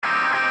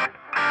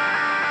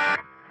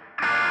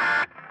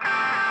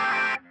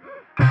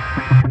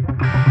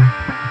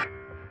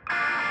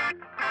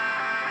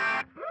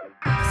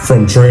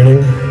From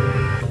training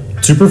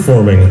to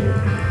performing,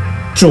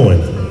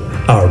 join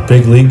our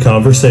big league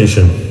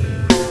conversation.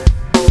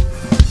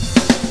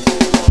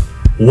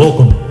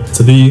 Welcome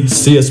to the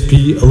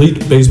CSP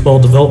Elite Baseball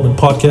Development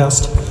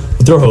Podcast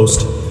with your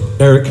host,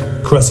 Eric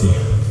Cressy.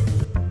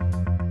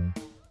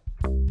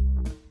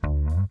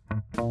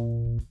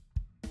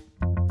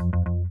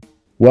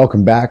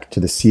 Welcome back to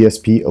the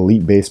CSP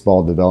Elite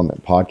Baseball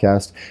Development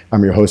Podcast.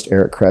 I'm your host,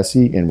 Eric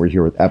Cressy, and we're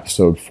here with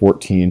episode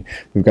 14.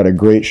 We've got a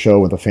great show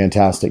with a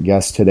fantastic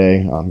guest today.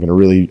 I'm going to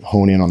really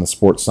hone in on the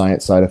sports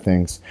science side of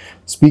things.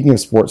 Speaking of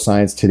sports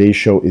science, today's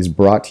show is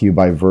brought to you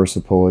by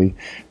VersaPulley.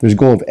 There's a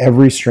goal of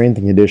every strength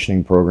and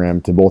conditioning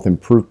program to both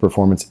improve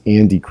performance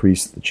and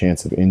decrease the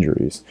chance of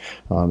injuries.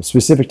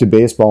 Specific to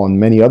baseball and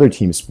many other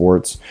team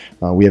sports,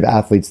 we have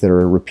athletes that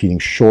are repeating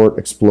short,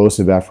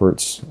 explosive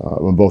efforts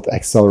on both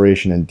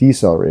acceleration and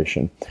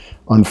deceleration.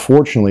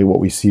 Unfortunately, what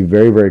we see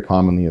very, very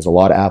commonly is a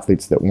lot of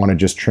athletes that want to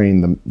just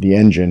train the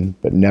engine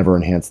but never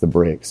enhance the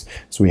brakes.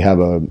 So we have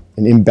an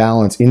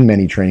imbalance in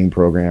many training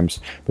programs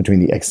between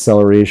the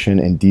acceleration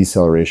and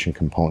deceleration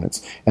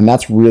components. And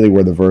that's really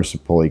where the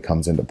VersaPulley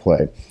comes into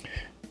play.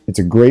 It's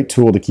a great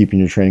tool to keep in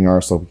your training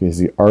arsenal because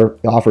it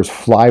offers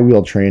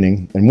flywheel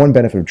training, and one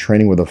benefit of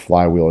training with a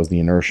flywheel is the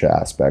inertia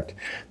aspect.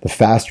 The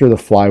faster the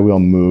flywheel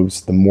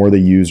moves, the more the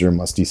user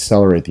must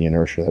decelerate the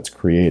inertia that's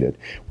created.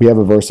 We have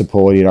a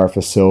VersaPulley at our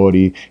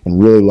facility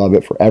and really love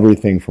it for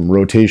everything from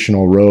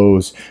rotational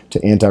rows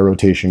to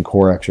anti-rotation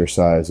core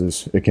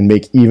exercises. It can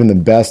make even the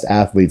best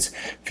athletes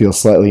feel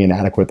slightly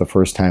inadequate the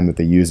first time that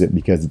they use it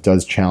because it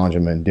does challenge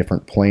them in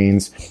different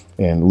planes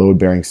and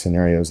load-bearing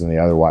scenarios than they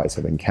otherwise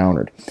have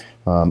encountered.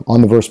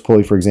 On the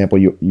VersaPulley, for example,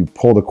 you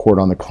pull the cord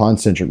on the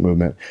concentric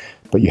movement,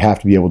 but you have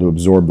to be able to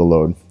absorb the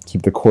load.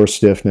 Keep the core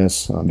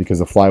stiffness because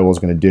the flywheel is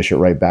going to dish it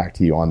right back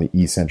to you on the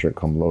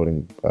eccentric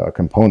loading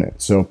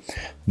component. So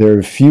there are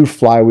a few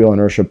flywheel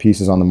inertia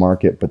pieces on the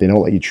market, but they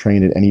don't let you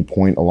train at any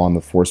point along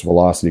the force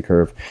velocity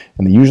curve,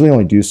 and they usually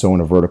only do so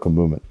in a vertical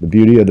movement. The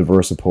beauty of the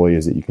VersaPulley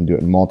is that you can do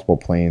it in multiple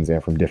planes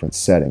and from different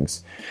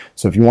settings.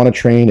 So if you want to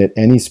train at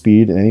any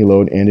speed, at any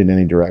load, and in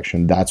any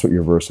direction, that's what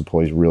your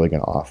VersaPulley is really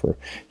going to offer.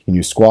 You can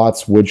use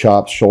squats, wood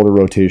chops, shoulder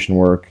rotation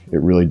work. It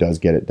really does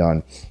get it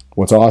done.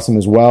 What's awesome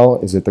as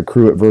well is that the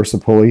crew at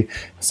VersaPulley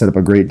set up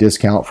a great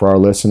discount for our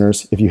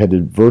listeners. If you head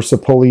to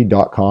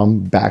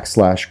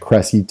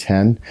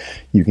versapully.com/Cressy10,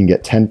 you can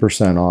get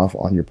 10% off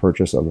on your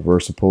purchase of a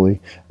VersaPulley.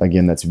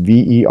 Again, that's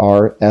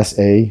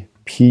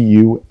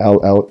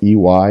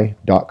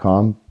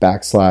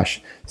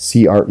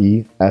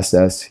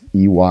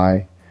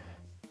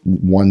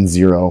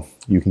versapully.com/CRESSEY10.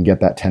 You can get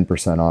that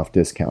 10% off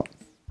discount.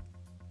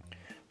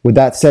 With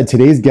that said,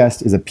 today's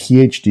guest is a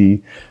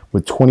PhD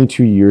with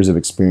 22 years of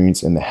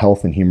experience in the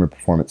health and human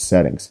performance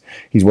settings.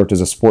 He's worked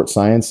as a sports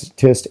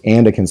scientist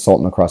and a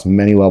consultant across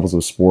many levels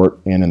of sport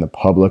and in the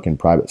public and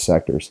private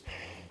sectors.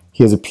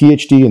 He has a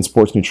PhD in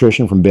sports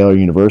nutrition from Baylor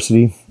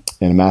University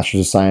and a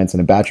Master's of Science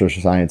and a Bachelor's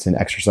of Science in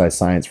Exercise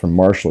Science from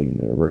Marshall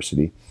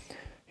University.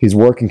 His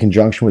work in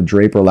conjunction with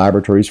Draper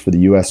Laboratories for the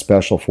U.S.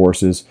 Special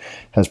Forces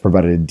has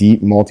provided a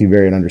deep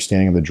multivariate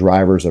understanding of the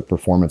drivers of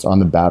performance on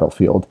the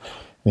battlefield.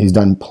 He's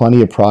done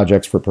plenty of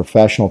projects for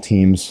professional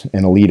teams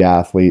and elite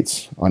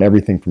athletes on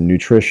everything from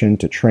nutrition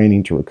to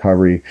training to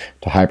recovery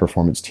to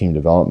high-performance team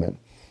development.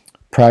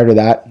 Prior to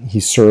that, he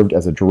served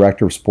as a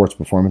director of sports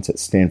performance at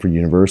Stanford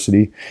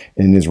University.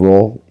 And in his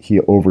role, he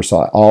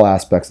oversaw all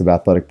aspects of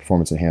athletic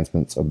performance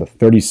enhancements of the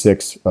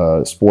 36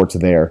 sports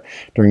there.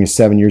 During his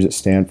 7 years at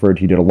Stanford,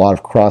 he did a lot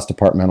of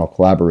cross-departmental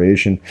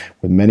collaboration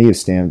with many of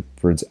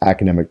Stanford's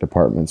academic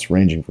departments,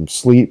 ranging from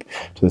sleep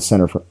to the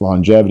Center for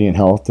Longevity and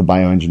Health to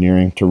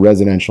bioengineering to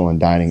residential and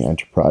dining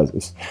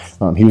enterprises.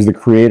 He was the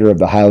creator of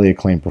the highly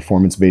acclaimed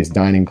performance-based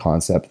dining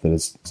concept that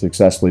has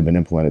successfully been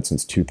implemented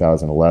since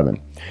 2011.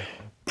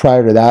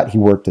 Prior to that, he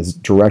worked as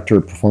director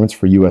of performance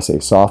for USA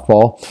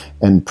Softball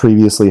and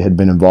previously had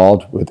been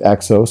involved with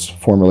Exos,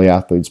 formerly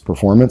Athletes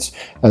Performance,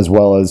 as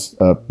well as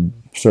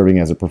serving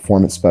as a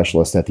performance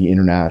specialist at the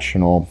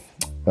International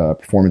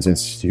Performance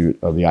Institute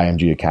of the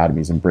IMG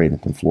Academies in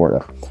Bradenton,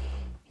 Florida.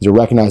 He's a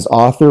recognized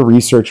author,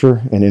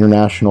 researcher, and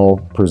international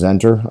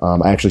presenter.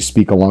 I actually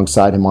speak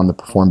alongside him on the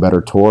Perform Better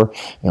Tour,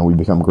 and we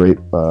become great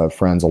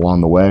friends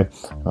along the way.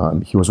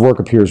 His work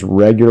appears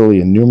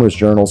regularly in numerous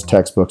journals,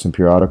 textbooks, and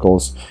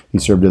periodicals. He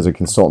served as a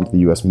consultant to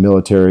the U.S.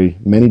 military,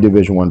 many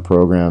Division I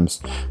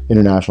programs,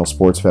 international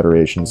sports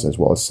federations, as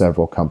well as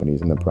several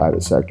companies in the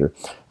private sector.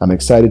 I'm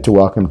excited to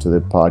welcome to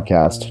the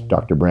podcast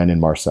Dr. Brandon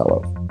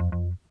Marcello.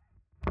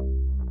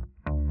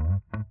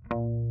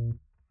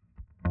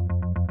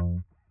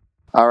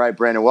 All right,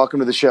 Brandon, welcome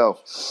to the show.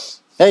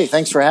 Hey,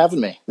 thanks for having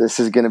me. This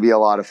is going to be a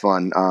lot of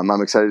fun.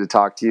 I'm excited to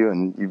talk to you,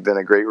 and you've been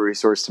a great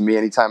resource to me.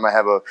 Anytime I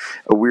have a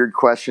weird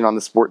question on the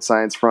sports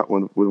science front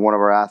with one of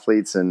our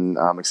athletes, and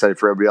I'm excited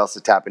for everybody else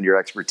to tap into your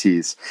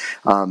expertise.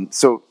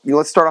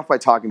 Let's start off by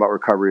talking about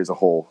recovery as a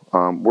whole.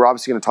 We're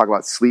obviously going to talk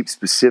about sleep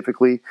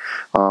specifically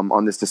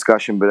on this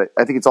discussion, but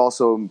I think it's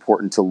also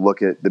important to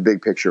look at the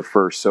big picture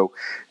first. So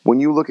when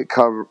you look at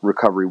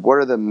recovery, what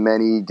are the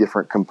many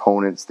different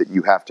components that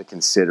you have to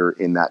consider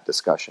in that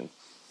discussion?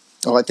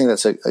 Oh, I think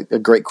that's a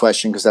great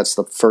question, because that's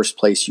the first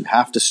place you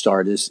have to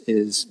start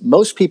is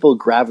most people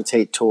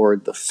gravitate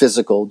toward the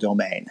physical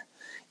domain.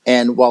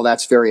 And while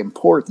that's very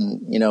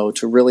important,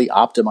 to really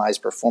optimize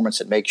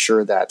performance and make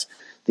sure that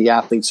the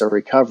athletes are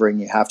recovering,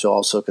 you have to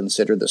also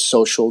consider the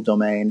social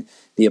domain,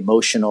 the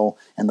emotional,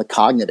 and the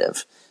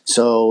cognitive.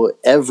 So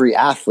every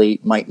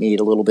athlete might need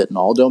a little bit in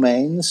all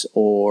domains,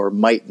 or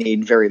might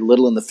need very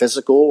little in the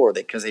physical, or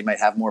because they might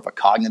have more of a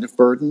cognitive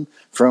burden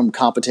from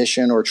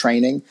competition or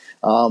training.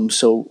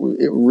 So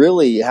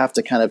you have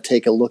to kind of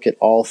take a look at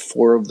all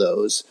four of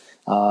those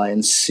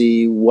and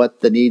see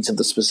what the needs of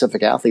the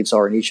specific athletes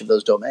are in each of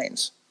those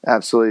domains.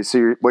 Absolutely.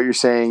 So what you're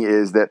saying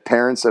is that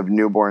parents of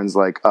newborns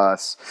like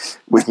us,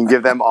 we can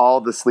give them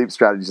all the sleep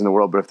strategies in the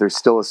world, but if there's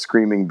still a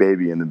screaming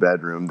baby in the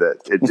bedroom,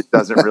 that it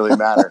doesn't really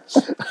matter.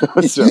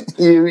 So,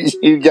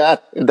 you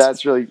got it.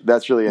 That's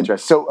really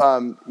interesting.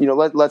 So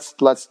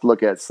let's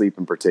look at sleep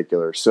in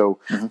particular. So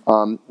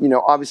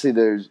obviously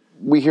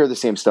we hear the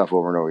same stuff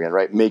over and over again,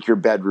 right? Make your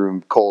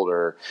bedroom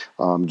colder,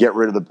 get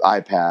rid of the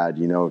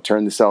iPad,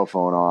 turn the cell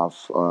phone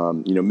off,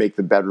 make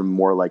the bedroom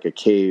more like a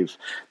cave.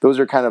 Those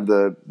are kind of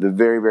the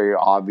very, very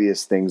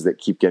obvious things that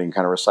keep getting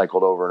kind of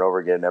recycled over and over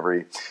again in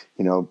every,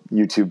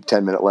 YouTube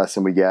 10-minute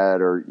lesson we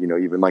get, or,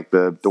 even like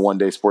the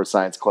one-day sports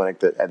science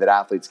clinic that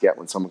athletes get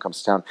when someone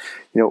comes to town.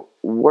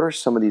 What are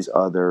some of these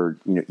other,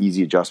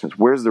 easy adjustments?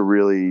 Where's the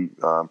really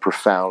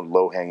profound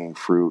low-hanging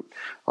fruit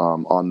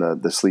on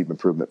the sleep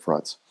improvement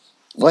fronts?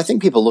 Well, I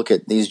think people look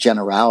at these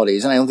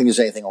generalities, and I don't think there's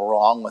anything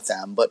wrong with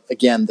them. But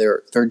again,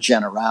 they're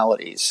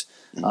generalities.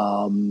 They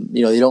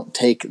don't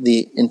take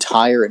the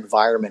entire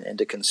environment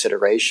into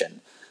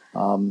consideration.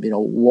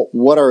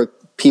 What are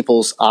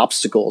people's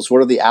obstacles?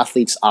 What are the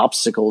athletes'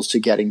 obstacles to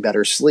getting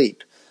better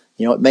sleep?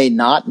 It may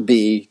not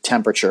be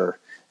temperature.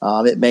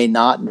 It may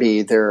not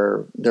be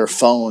their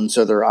phones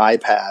or their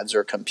iPads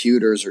or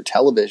computers or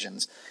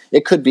televisions.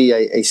 It could be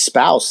a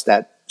spouse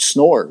that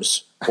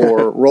snores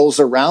or rolls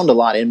around a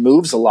lot and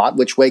moves a lot,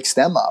 which wakes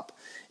them up.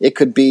 It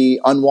could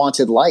be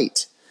unwanted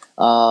light.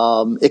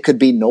 It could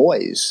be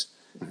noise.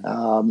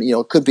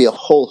 It could be a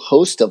whole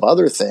host of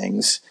other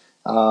things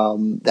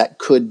that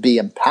could be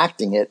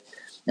impacting it.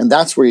 And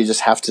that's where you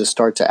just have to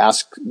start to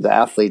ask the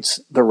athletes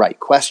the right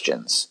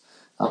questions.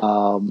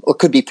 Or it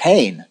could be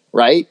pain,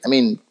 right? I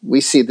mean, we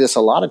see this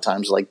a lot of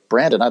times, like,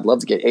 Brandon, I'd love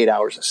to get 8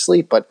 hours of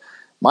sleep, but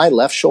my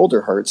left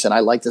shoulder hurts and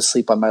I like to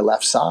sleep on my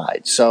left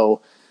side.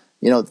 So,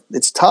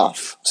 it's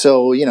tough.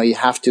 So, you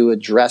have to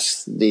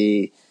address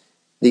the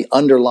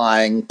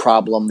underlying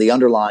problem, the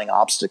underlying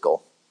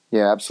obstacle.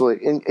 Yeah,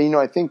 absolutely. And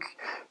I think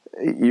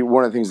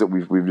one of the things that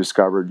we've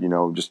discovered,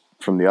 just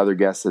from the other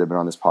guests that have been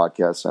on this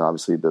podcast, and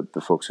obviously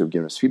the folks who have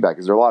given us feedback,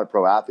 is there are a lot of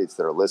pro athletes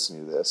that are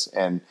listening to this,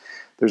 and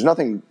there's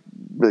nothing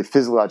really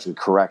physiologically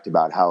correct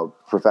about how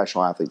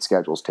professional athlete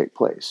schedules take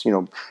place.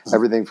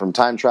 Everything from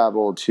time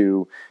travel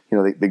to,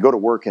 they go to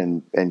work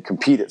and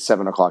compete at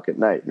 7:00 at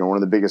night. One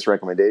of the biggest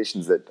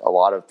recommendations that a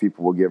lot of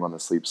people will give on the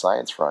sleep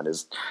science front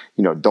is,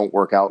 don't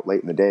work out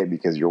late in the day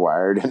because you're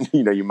wired and,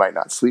 you might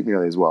not sleep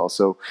nearly as well.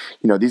 So,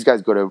 these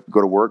guys go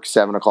to work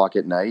 7:00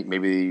 at night.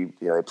 Maybe,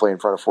 they play in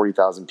front of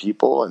 40,000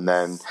 people, and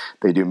then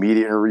they do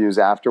media interviews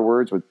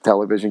afterwards with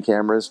television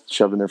cameras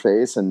shoved in their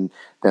face. And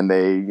then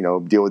they,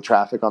 deal with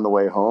traffic on the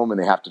way home, and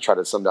they have to try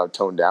to somehow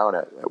tone down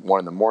at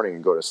 1 a.m.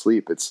 and go to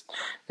sleep. It's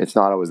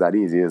not always that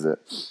easy, is it?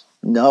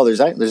 No, there's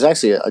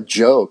actually a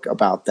joke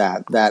about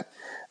that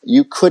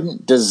you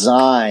couldn't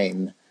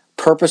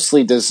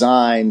purposely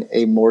design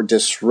a more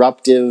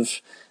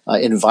disruptive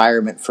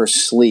environment for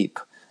sleep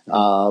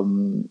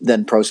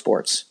than pro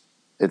sports.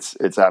 It's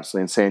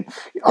absolutely insane.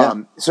 Yeah.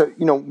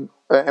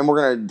 And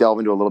we're going to delve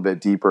into a little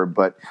bit deeper,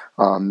 but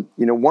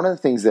one of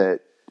the things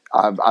that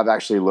I've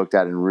actually looked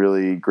at in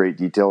really great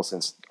detail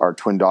since our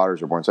twin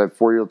daughters were born. So I have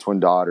 4-year-old twin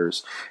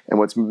daughters. And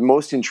what's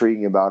most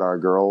intriguing about our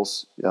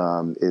girls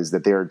is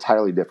that they're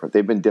entirely different.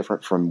 They've been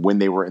different from when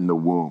they were in the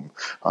womb.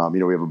 We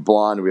have a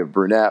blonde, we have a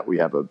brunette, we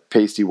have a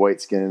pasty white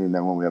skin, and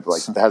then when we have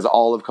that has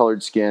olive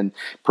colored skin,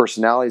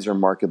 personalities are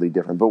markedly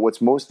different. But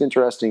what's most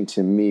interesting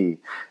to me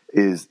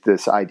is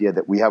this idea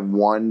that we have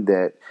one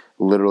that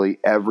literally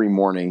every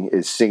morning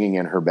is singing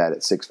in her bed at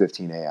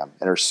 6:15 a.m.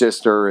 And her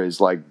sister is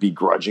like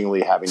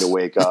begrudgingly having to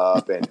wake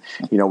up, and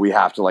we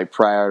have to like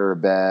pry out her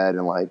bed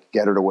and like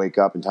get her to wake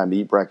up in time to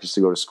eat breakfast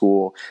to go to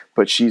school.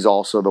 But she's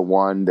also the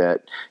one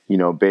that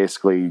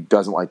basically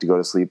doesn't like to go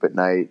to sleep at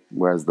night,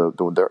 whereas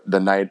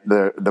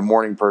the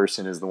morning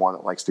person is the one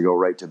that likes to go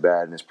right to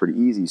bed, and it's pretty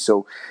easy.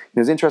 So it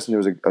was interesting.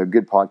 There was a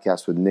good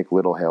podcast with Nick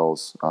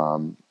Littlehales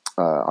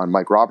on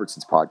Mike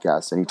Robertson's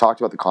podcast, and he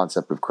talked about the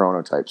concept of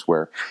chronotypes,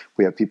 where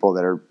we have people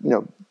that are,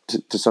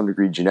 to some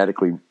degree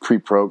genetically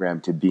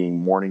pre-programmed to being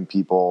morning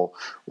people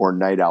or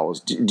night owls.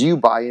 Do you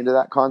buy into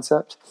that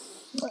concept?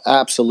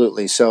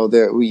 Absolutely. So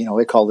there,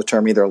 we call the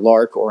term either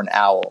lark or an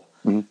owl.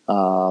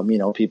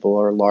 Mm-hmm. People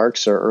are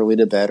larks, are early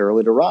to bed,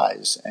 early to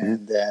rise,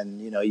 and then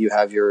you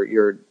have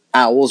your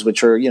owls,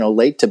 which are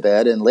late to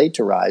bed and late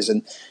to rise,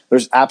 and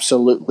there's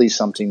absolutely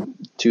something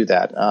to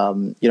that.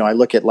 I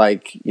look at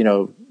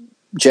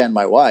Jen,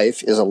 my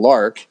wife, is a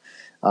lark.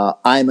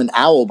 I'm an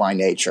owl by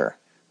nature,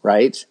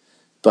 right?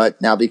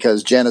 But now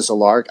because Jen is a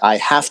lark, I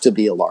have to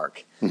be a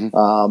lark.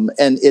 Mm-hmm.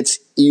 And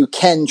you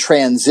can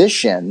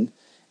transition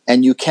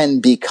and you can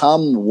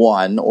become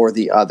one or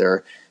the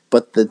other.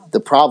 But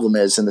the problem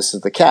is, and this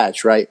is the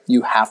catch, right?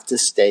 You have to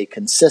stay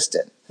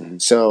consistent. Mm-hmm.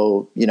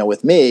 So,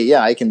 with me,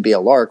 I can be a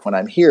lark when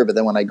I'm here, but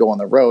then when I go on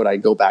the road, I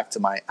go back to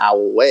my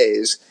owl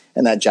ways,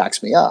 and that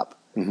jacks me up.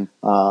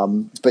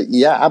 Mm-hmm. But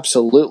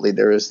absolutely,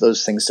 there is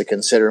those things to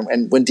consider.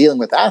 And when dealing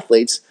with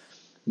athletes,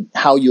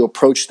 how you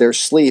approach their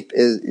sleep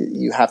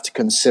you have to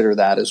consider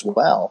that as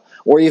well.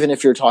 Or even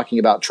if you're talking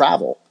about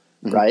travel,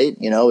 mm-hmm. right?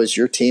 Is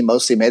your team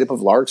mostly made up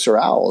of larks or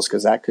owls?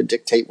 Because that could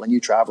dictate when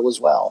you travel as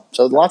well.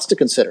 So lots to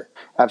consider.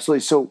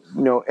 Absolutely. So,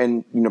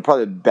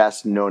 probably the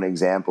best known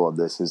example of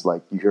this is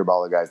you hear about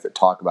all the guys that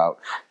talk about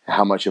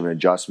how much of an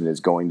adjustment is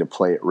going to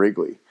play at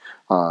Wrigley.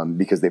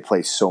 Because they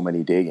play so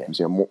many day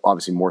games,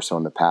 obviously more so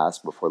in the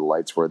past before the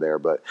lights were there.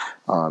 But,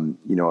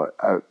 you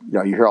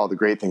hear all the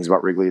great things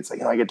about Wrigley. It's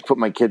I get to put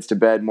my kids to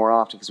bed more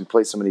often because we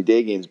play so many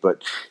day games.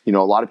 But, a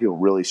lot of people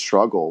really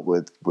struggle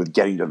with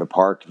getting to the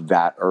park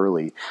that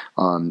early.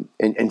 And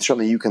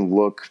certainly you can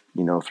look,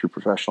 through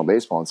professional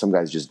baseball, and some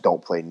guys just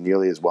don't play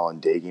nearly as well in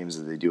day games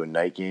as they do in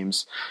night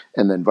games,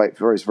 and then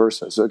vice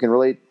versa. So it can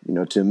relate,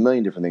 to a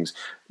million different things.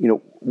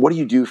 What do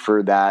you do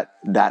for that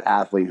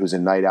athlete who's a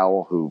night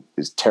owl who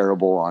is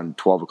terrible on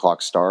 12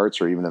 o'clock starts,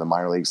 or even in the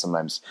minor leagues,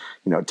 sometimes,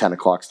 10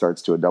 o'clock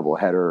starts to a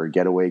doubleheader or a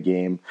getaway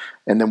game?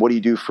 And then what do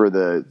you do for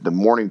the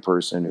morning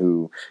person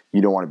who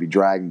you don't want to be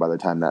dragging by the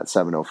time that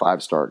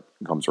 7:05 start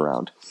comes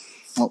around?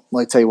 Well,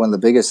 I tell you, one of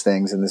the biggest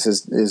things, and this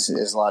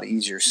is a lot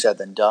easier said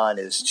than done,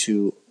 is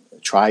to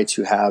try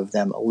to have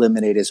them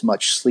eliminate as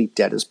much sleep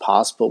debt as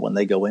possible when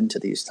they go into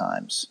these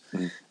times.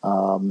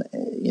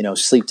 Mm-hmm.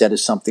 Sleep debt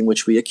is something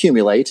which we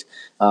accumulate.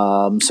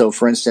 So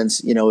for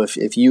instance,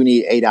 if you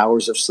need 8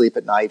 hours of sleep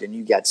at night and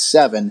you get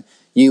 7,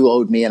 you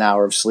owed me an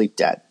hour of sleep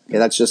debt. Okay,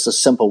 that's just a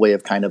simple way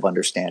of kind of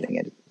understanding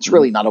it. It's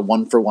really not a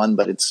 1-for-1,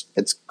 but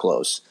it's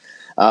close.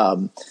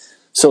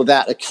 So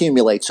that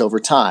accumulates over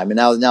time.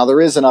 And now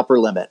there is an upper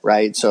limit,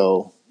 right?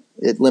 So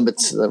it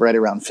limits right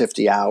around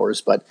 50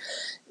 hours, but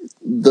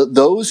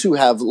those who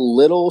have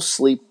little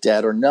sleep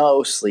debt or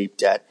no sleep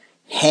debt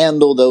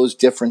handle those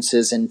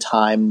differences in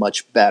time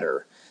much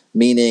better,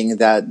 meaning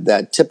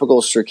that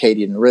typical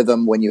circadian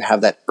rhythm, when you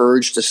have that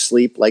urge to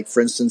sleep, like for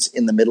instance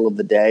in the middle of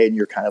the day and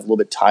you're kind of a little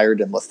bit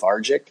tired and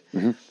lethargic,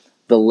 mm-hmm.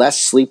 the less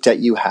sleep debt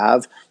you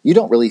have, you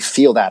don't really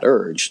feel that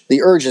urge.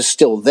 The urge is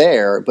still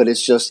there, but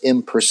it's just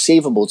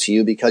imperceivable to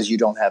you because you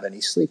don't have any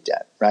sleep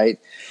debt, right?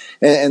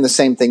 And the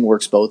same thing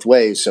works both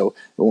ways. So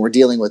when we're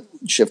dealing with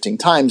shifting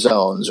time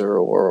zones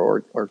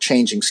or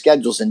changing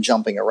schedules and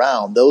jumping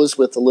around, those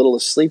with a little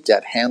sleep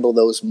debt handle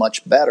those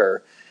much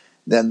better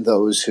than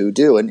those who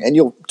do. And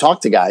you'll talk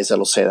to guys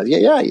that'll say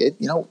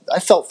that, I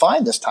felt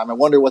fine this time. I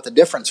wonder what the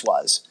difference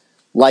was.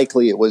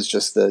 Likely it was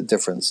just the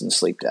difference in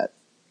sleep debt.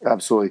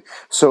 Absolutely.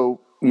 So,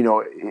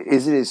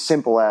 is it as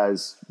simple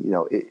as,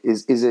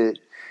 is it,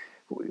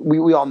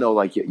 we all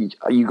know,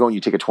 you go and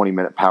you take a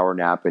 20-minute power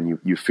nap and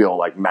you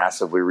feel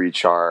massively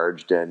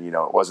recharged, and,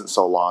 it wasn't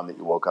so long that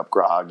you woke up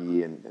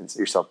groggy and set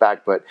yourself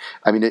back. But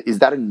I mean, is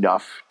that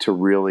enough to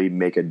really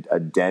make a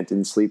dent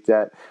in sleep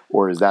debt?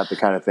 Or is that the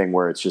kind of thing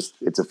where it's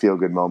a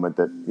feel-good moment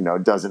that,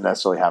 doesn't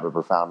necessarily have a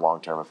profound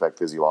long-term effect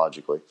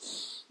physiologically?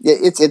 Yeah,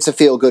 it's a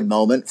feel-good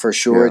moment for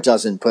sure. Yeah. It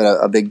doesn't put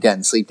a big dent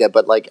in sleep debt,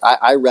 but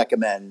I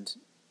recommend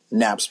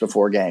naps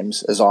before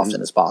games as often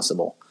mm-hmm. as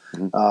possible.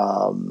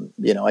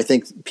 Mm-hmm. I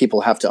think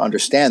people have to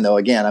understand, though,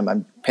 again,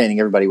 I'm painting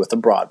everybody with a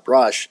broad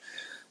brush.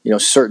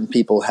 Certain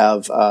people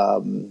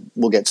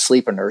will get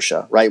sleep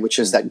inertia, right? Which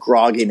is that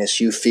grogginess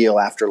you feel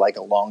after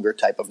a longer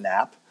type of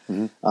nap.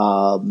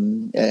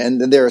 Mm-hmm.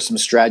 And there are some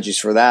strategies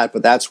for that,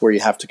 but that's where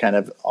you have to kind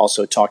of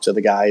also talk to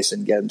the guys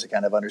and get them to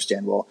kind of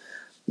understand, well,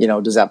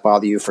 does that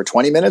bother you for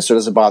 20 minutes or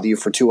does it bother you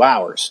for 2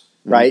 hours,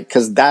 mm-hmm. right?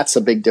 Because that's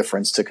a big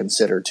difference to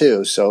consider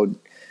too. So,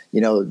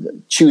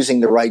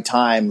 choosing the right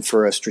time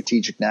for a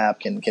strategic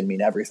nap can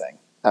mean everything.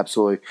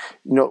 Absolutely.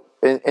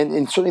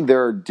 And certainly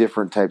there are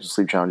different types of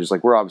sleep challenges.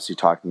 We're obviously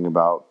talking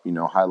about,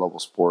 high level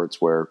sports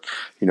where,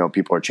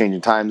 people are changing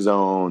time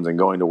zones and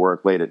going to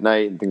work late at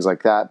night and things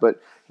like that.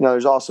 But,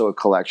 there's also a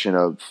collection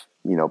of,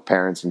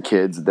 parents and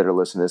kids that are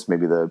listening to this,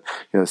 maybe the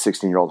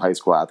 16-year-old high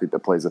school athlete that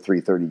plays a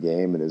 3:30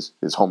 game and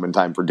is home in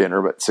time for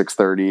dinner, but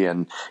 6:30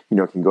 and,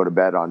 can go to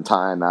bed on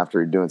time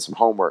after doing some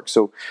homework.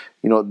 So,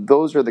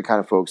 those are the kind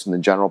of folks in the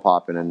general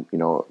pop and,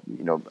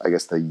 I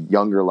guess the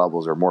younger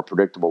levels or more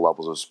predictable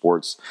levels of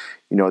sports,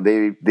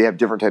 they have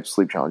different types of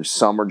sleep challenges.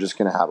 Some are just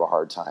going to have a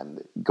hard time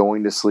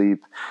going to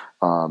sleep.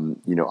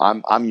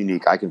 I'm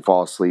unique. I can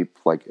fall asleep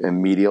like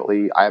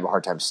immediately. I have a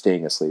hard time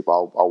staying asleep.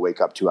 I'll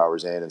wake up 2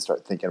 hours in and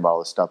start thinking about all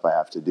the stuff I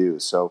have to do.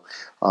 So,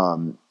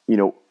 how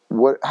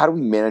do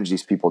we manage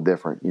these people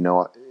different?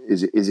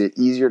 Is it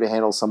easier to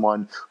handle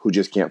someone who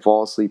just can't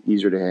fall asleep?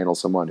 Easier to handle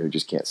someone who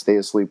just can't stay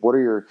asleep? What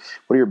are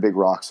your big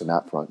rocks in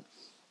that front?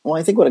 Well,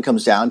 I think what it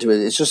comes down to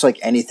is it's just like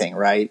anything,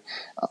 right?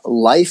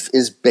 Life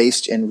is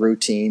based in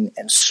routine,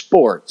 and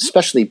sport,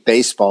 especially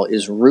baseball,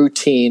 is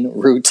routine,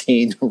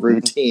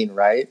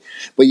 right?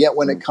 But yet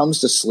when it comes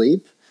to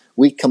sleep,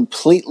 we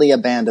completely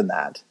abandon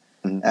that.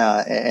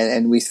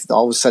 And we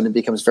all of a sudden it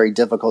becomes very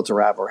difficult to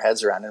wrap our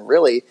heads around. And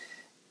really,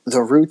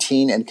 the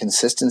routine and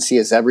consistency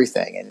is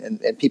everything.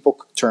 And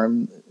people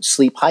term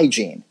sleep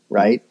hygiene,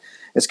 right?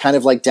 It's kind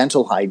of like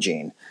dental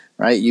hygiene,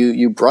 right?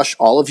 You brush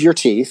all of your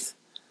teeth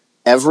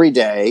every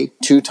day,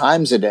 2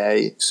 times a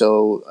day.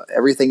 So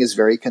everything is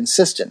very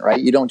consistent, right?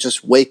 You don't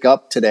just wake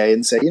up today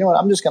and say, you know what,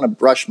 I'm just going to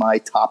brush my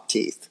top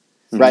teeth,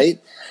 right?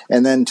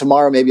 And then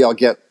tomorrow maybe I'll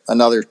get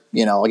another,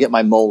 I'll get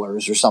my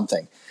molars or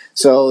something.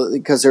 So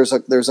because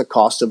there's a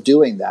cost of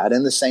doing that.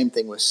 And the same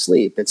thing with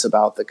sleep. It's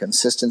about the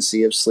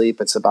consistency of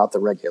sleep. It's about the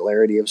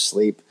regularity of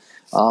sleep,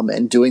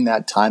 and doing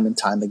that time and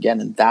time again.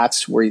 And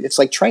that's where it's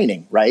like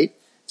training, right?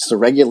 It's the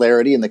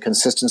regularity and the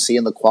consistency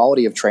and the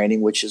quality of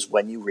training, which is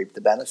when you reap the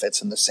benefits,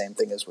 and the same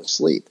thing is with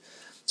sleep.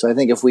 So I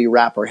think if we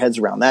wrap our heads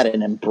around that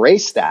and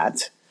embrace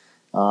that,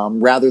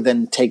 rather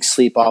than take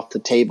sleep off the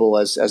table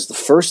as the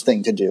first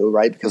thing to do,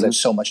 right? Because there's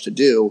so much to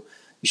do,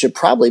 you should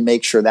probably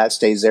make sure that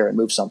stays there and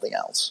move something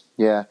else.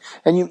 Yeah,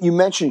 and you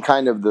mentioned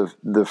kind of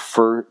the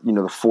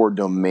 4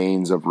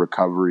 domains of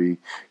recovery,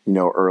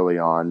 early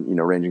on,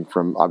 ranging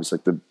from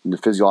obviously like the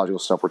physiological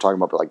stuff we're talking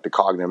about, but like the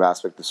cognitive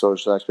aspect, the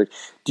social aspect.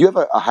 Do you have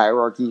a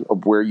hierarchy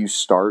of where you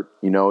start?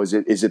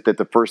 Is it that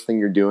the first thing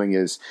you're doing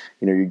is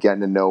you're getting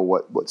to know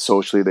what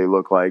socially they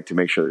look like to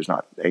make sure there's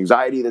not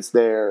anxiety that's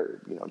there,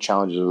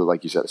 challenges with,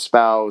 like you said, a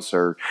spouse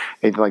or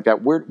anything like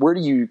that. Where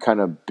do you kind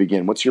of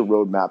begin? What's your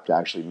roadmap to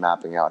actually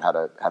mapping out how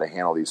to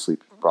handle these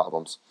sleep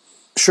problems?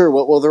 Sure.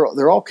 Well,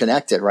 they're all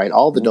connected, right?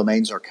 All the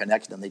domains are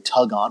connected and they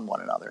tug on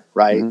one another,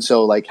 right?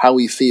 So like how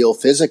we feel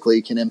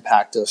physically can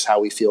impact us how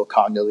we feel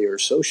cognitively or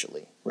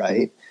socially,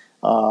 right?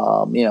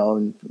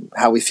 And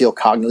how we feel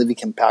cognitively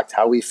can impact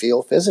how we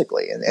feel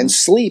physically. And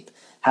sleep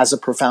has a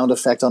profound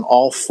effect on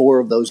all 4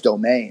 of those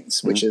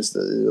domains, which is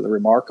the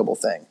remarkable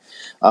thing.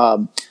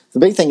 The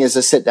big thing is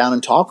to sit down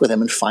and talk with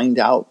them and find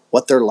out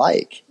what they're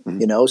like,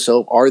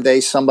 So are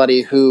they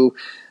somebody who,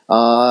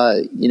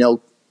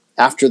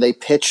 after they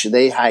pitch,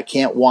 they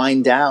can't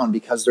wind down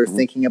because they're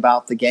thinking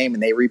about the game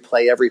and they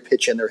replay every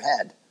pitch in their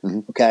head.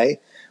 Okay.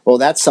 Well,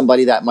 that's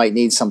somebody that might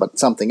need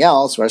something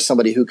else, or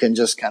somebody who can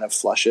just kind of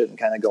flush it and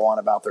kind of go on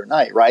about their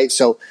night. Right.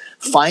 So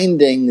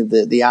finding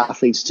the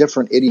athlete's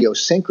different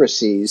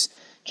idiosyncrasies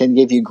can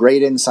give you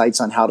great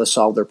insights on how to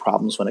solve their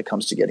problems when it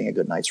comes to getting a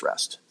good night's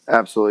rest.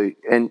 Absolutely.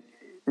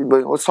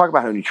 But let's talk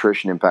about how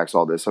nutrition impacts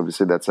all this.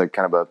 Obviously, that's like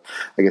kind of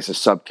a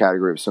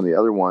subcategory of some of the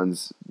other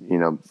ones.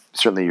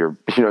 Certainly your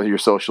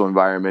social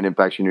environment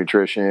impacts your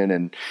nutrition,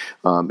 and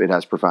it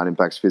has profound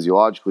impacts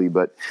physiologically.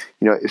 But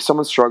if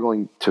someone's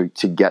struggling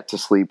to get to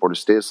sleep or to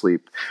stay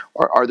asleep,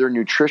 are there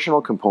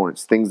nutritional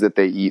components, things that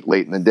they eat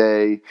late in the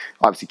day?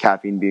 Obviously,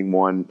 caffeine being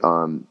one.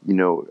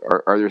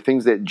 Are there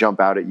things that jump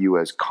out at you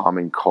as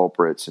common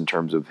culprits in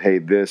terms of, hey,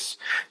 this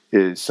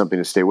is something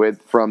to stay away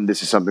from?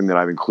 This is something that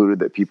I've included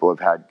that people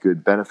have had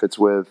good benefits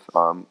with.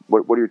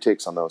 What are your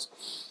takes on those?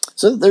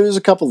 So there's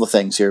a couple of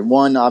things here.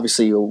 One,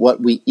 obviously,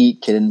 what we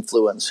eat can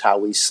influence how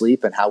we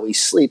sleep, and how we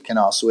sleep can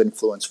also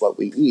influence what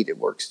we eat. It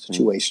works a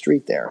two-way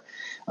street there.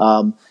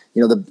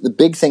 The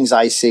big things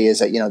I see is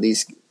that,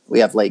 we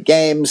have late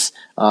games.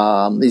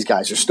 These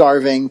guys are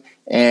starving,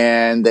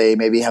 and they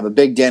maybe have a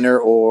big dinner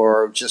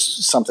or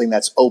just something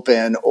that's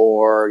open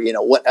or,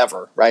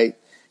 whatever, right?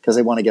 Because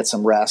they want to get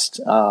some rest,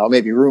 or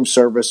maybe room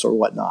service or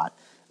whatnot.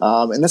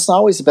 And that's not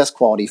always the best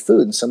quality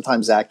food, and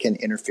sometimes that can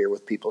interfere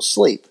with people's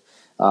sleep.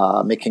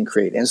 It can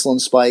create insulin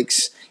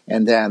spikes,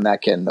 and then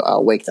that can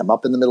wake them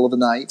up in the middle of the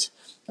night.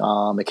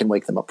 It can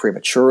wake them up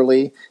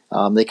prematurely.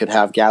 They could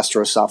have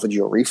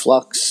gastroesophageal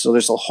reflux. So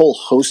there's a whole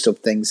host of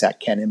things that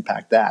can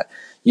impact that.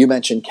 You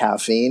mentioned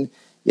caffeine.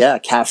 Yeah,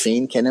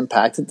 caffeine can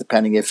impact it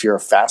depending if you're a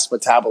fast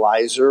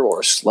metabolizer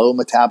or a slow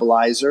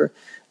metabolizer.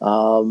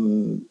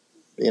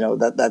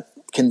 That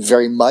can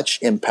very much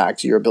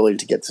impact your ability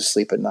to get to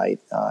sleep at night,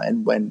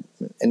 and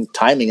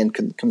timing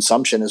and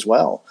consumption as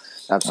well.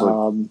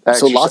 Absolutely.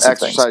 So lots of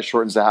exercise things.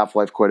 shortens the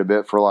half-life quite a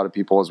bit for a lot of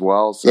people as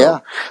well. So, Yeah.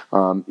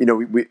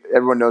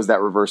 Everyone knows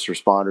that reverse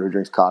responder who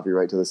drinks coffee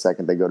right to the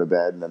second they go to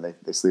bed, and then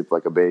they sleep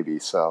like a baby.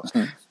 So,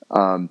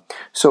 and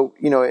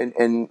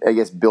I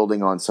guess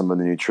building on some of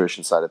the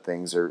nutrition side of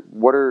things, or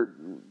what are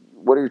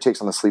your takes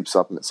on the sleep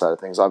supplement side of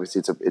things?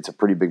 Obviously, it's a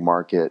pretty big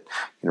market,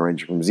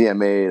 ranging from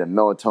ZMA to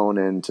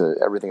melatonin to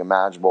everything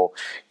imaginable.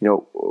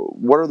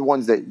 What are the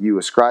ones that you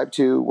ascribe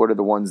to? What are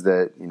the ones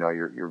that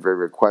you're very,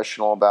 very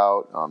questionable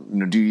about?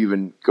 Do you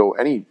even go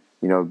any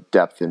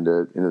depth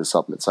into the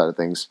supplement side of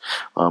things?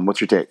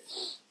 What's your take?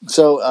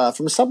 So,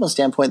 from a supplement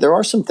standpoint, there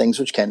are some things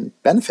which can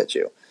benefit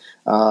you.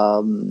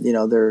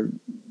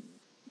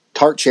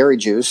 Tart cherry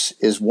juice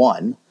is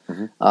one.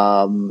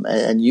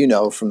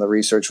 And from the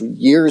research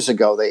years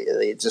ago,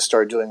 they just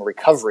started doing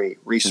recovery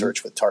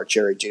research with tart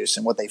cherry juice.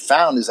 And what they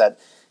found is that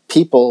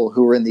people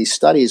who were in these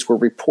studies were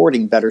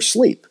reporting better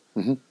sleep.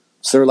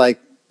 So they're like,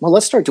 well,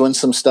 let's start doing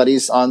some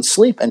studies on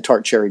sleep and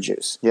tart cherry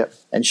juice. Yep.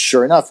 And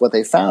sure enough, what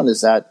they found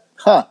is that,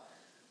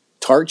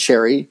 tart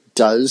cherry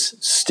does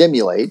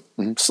stimulate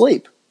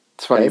sleep.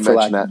 It's funny you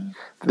mention that.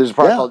 There's a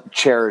product called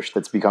Cherish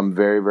that's become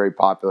very, very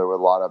popular with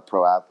a lot of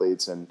pro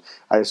athletes, and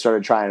I just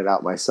started trying it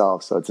out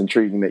myself. So it's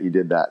intriguing that you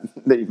did that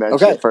you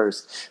mentioned it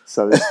first.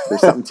 So there's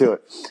something to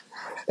it.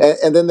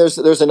 And then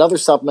there's another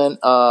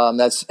supplement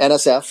that's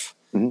NSF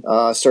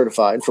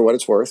certified for what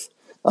it's worth,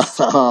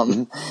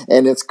 and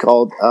it's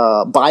called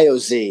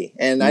BioZ.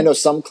 And I know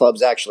some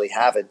clubs actually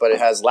have it, but it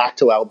has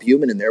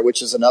lactoalbumin in there,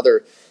 which is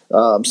another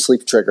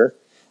sleep trigger.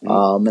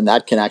 And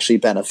that can actually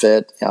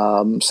benefit.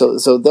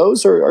 So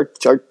those are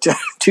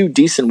two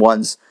decent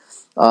ones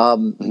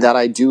that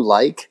I do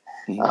like.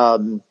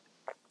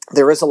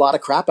 There is a lot of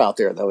crap out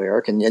there, though,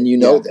 Eric, and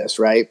this,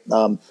 right?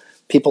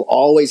 People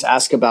always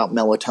ask about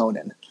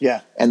melatonin.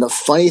 Yeah. And the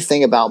funny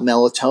thing about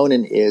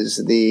melatonin is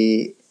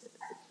the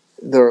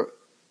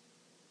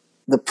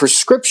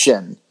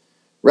prescription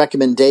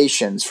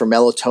recommendations for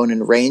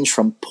melatonin range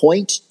from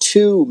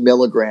 0.2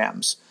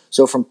 milligrams.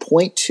 So from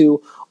 0.2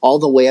 all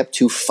the way up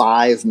to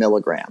 5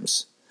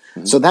 milligrams.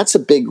 So that's a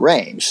big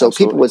range. So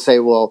people would say,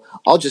 well,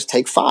 I'll just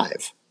take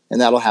 5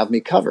 and that'll have me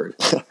covered.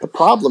 The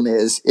problem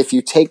is if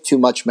you take too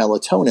much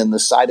melatonin, the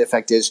side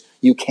effect is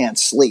you can't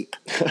sleep,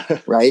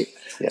 right?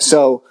 Yeah.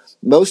 So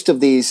most of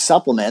these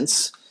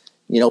supplements,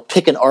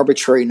 pick an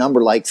arbitrary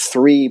number like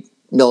 3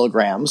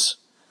 milligrams,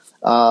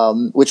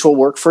 which will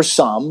work for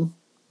some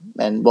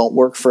and won't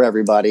work for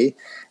everybody.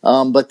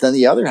 But then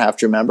the other half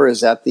to remember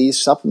is that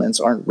these supplements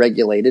aren't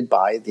regulated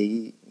by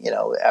the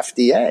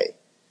FDA.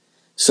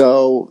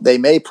 So they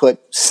may put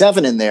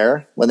 7 in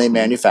there when they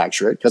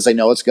manufacture it because they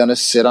know it's going to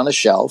sit on a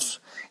shelf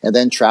and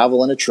then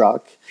travel in a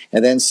truck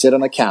and then sit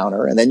on a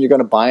counter and then you're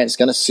going to buy it. It's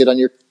going to sit on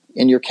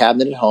in your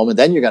cabinet at home and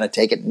then you're going to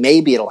take it.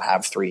 Maybe it'll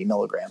have 3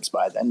 milligrams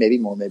by then, maybe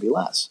more, maybe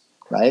less,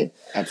 right?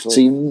 Absolutely.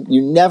 So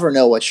you never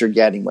know what you're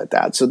getting with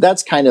that. So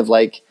that's kind of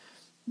like,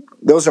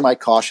 those are my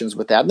cautions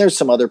with that. And there's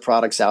some other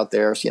products out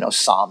there,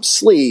 Som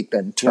Sleep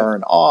and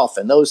Turn Off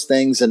and those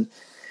things. And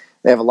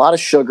they have a lot of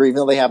sugar, even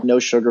though they have no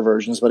sugar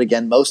versions. But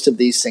again, most of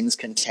these things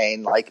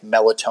contain like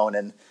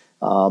melatonin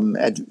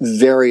at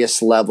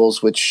various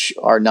levels, which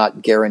are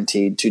not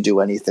guaranteed to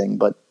do anything,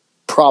 but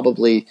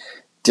probably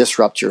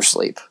disrupt your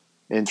sleep.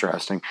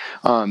 Interesting.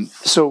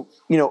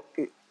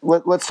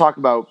 Let's talk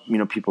about,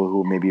 people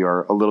who maybe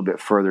are a little bit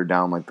further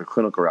down, like the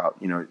clinical route.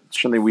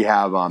 Certainly we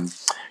have,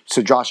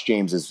 so Josh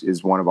James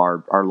is one of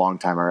our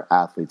longtime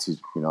athletes. He's,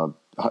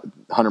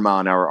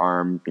 100-mile-an-hour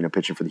arm,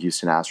 pitching for the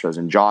Houston Astros.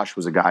 And Josh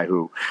was a guy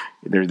who,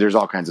 there's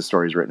all kinds of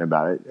stories written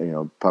about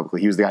it,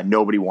 publicly. He was the guy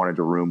nobody wanted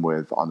to room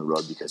with on the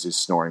road because his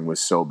snoring was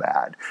so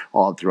bad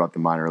all throughout the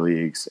minor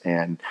leagues.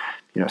 And,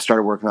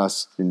 started working with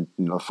us in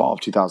the fall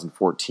of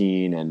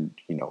 2014 and,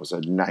 it was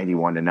a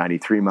 91 to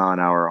 93 mile an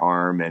hour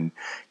arm. And,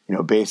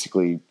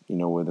 basically,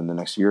 within the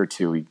next year or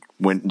two, he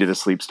went and did a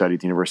sleep study at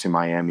the University of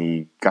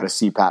Miami, got a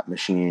CPAP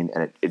machine,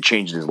 and it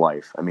changed his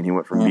life. I mean, he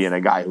went from being a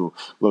guy who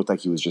looked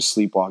like he was just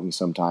sleepwalking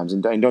sometimes,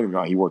 and don't get me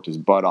wrong, he worked his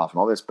butt off and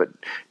all this, but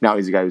now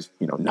he's a guy who's,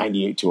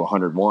 98 to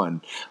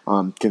 101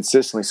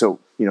 consistently. So,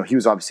 he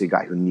was obviously a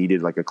guy who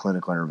needed like a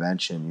clinical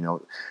intervention.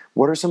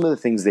 What are some of the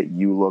things that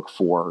you look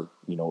for,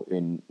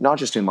 in not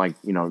just in like,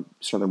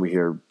 certainly we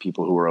hear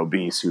people who are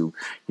obese who,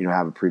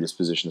 have a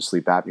predisposition to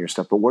sleep apnea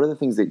stuff, but what are the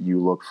things that you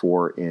look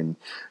for in,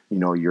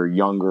 your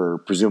younger,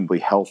 presumably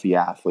healthy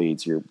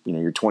athletes, your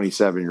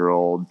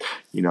 27-year-old,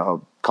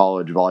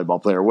 college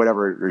volleyball player,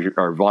 whatever,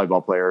 or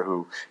volleyball player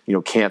who,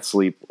 can't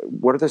sleep?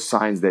 What are the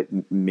signs that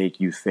make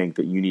you think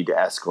that you need to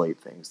escalate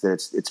things,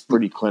 that it's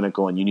pretty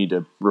clinical and you need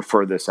to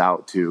refer this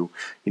out to,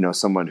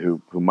 someone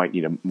who might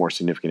need a more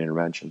significant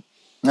intervention?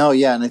 No,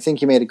 yeah, and I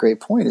think you made a great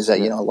point is that,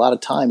 a lot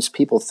of times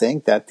people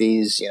think that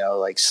these,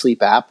 like sleep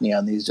apnea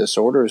and these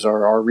disorders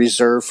are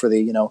reserved for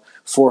the,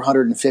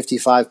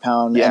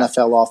 455-pound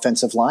NFL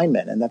offensive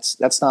linemen, and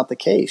that's not the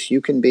case.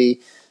 You can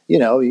be,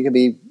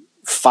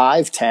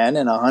 5'10"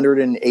 and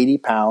 180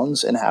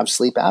 pounds and have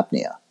sleep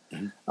apnea.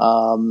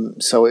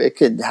 So it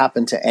could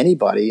happen to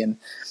anybody. And,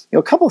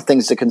 a couple of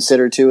things to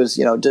consider too is,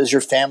 does your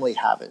family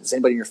have it? Does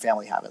anybody in your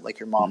family have it, like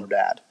your mom or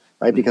dad?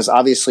 Right? Because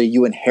obviously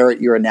you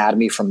inherit your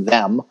anatomy from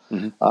them.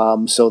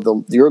 So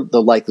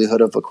the likelihood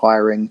of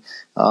acquiring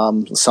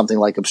something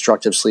like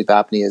obstructive sleep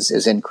apnea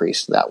is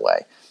increased that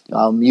way.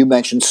 You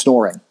mentioned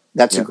snoring.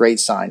 That's a great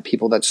sign.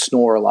 People that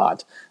snore a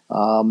lot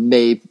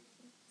may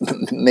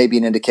be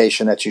an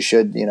indication that you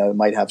should,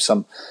 might have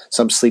some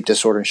sleep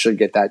disorder and should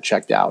get that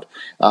checked out.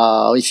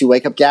 If you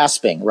wake up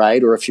gasping,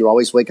 right? Or if you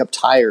always wake up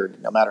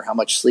tired, no matter how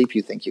much sleep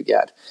you think you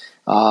get.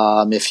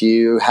 If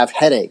you have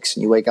headaches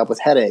and you wake up with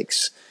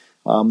headaches,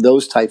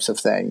 those types of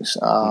things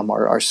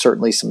are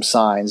certainly some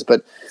signs.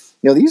 But,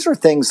 these are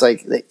things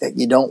like that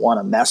you don't want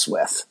to mess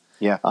with.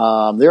 Yeah.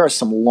 There are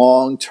some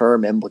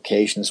long-term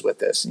implications with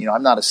this.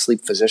 I'm not a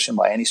sleep physician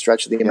by any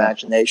stretch of the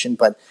imagination,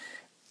 but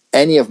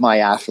any of my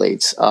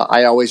athletes,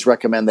 I always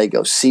recommend they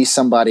go see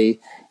somebody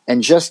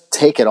and just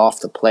take it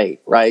off the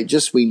plate, right?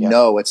 Just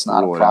know it's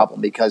not a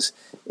problem because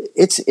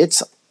it's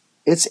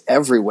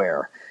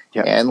everywhere.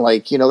 Yeah. And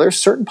there's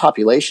certain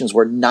populations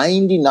where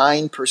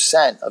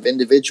 99% of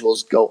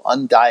individuals go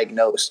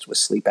undiagnosed with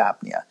sleep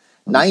apnea.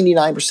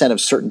 99% of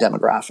certain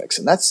demographics,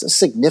 and that's a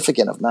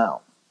significant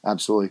amount.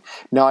 Absolutely.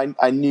 Now,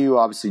 I knew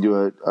obviously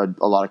do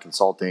a lot of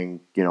consulting,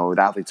 with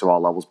athletes of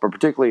all levels, but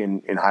particularly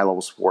in high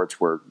level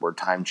sports where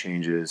time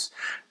changes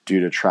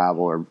due to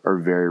travel are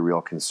very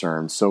real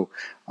concerns. So,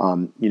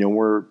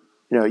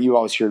 you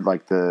always hear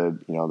like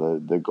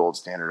the gold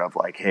standard of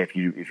like, hey, if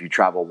you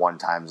travel one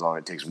time zone,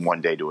 it takes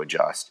 1 day to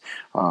adjust.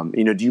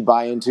 Do you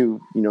buy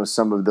into,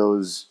 some of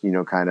those,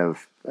 kind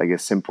of, I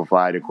guess,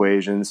 simplified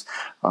equations?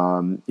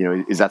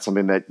 Is that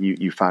something that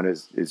you found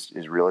is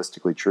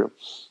realistically true?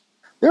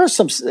 There are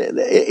some.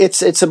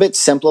 It's a bit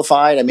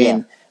simplified. I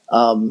mean,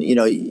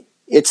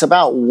 it's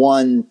about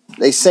one.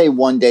 They say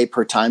 1 day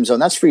per time zone.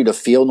 That's for you to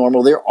feel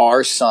normal. There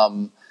are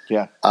some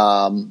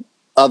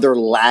other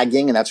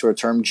lagging, and that's where the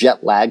term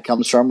jet lag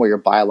comes from, where your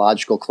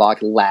biological clock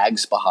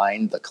lags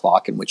behind the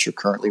clock in which you're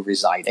currently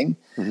residing.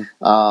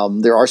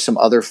 There are some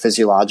other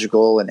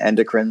physiological and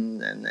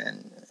endocrine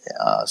and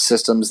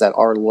systems that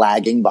are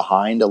lagging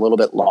behind a little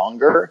bit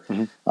longer,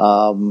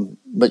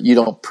 but you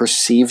don't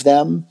perceive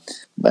them.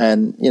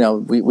 And,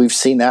 we've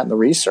seen that in the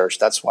research.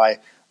 That's why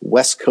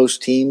West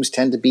Coast teams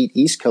tend to beat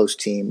East Coast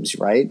teams,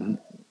 right?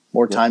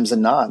 More times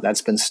than not.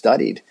 That's been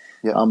studied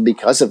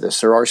because of this.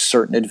 There are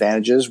certain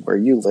advantages where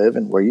you live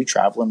and where you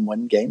travel and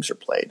when games are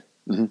played.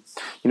 And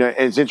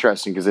it's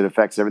interesting because it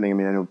affects everything. I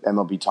mean, I know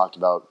MLB talked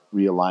about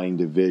realigning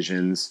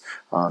divisions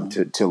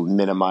to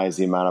minimize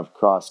the amount of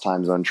cross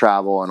time zone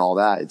travel and all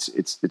that.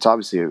 It's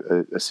obviously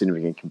a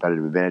significant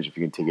competitive advantage if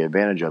you can take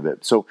advantage of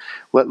it. So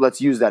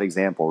let's use that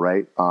example,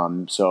 right?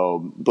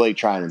 So Blake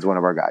Treinen is one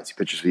of our guys. He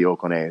pitches for the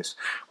Oakland A's.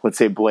 Let's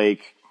say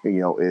Blake,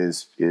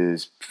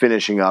 is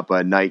finishing up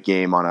a night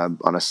game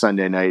on a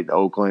Sunday night in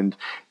Oakland,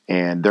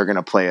 and they're going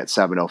to play at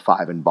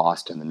 7:05 in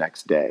Boston the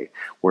next day,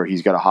 where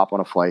he's got to hop on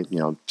a flight,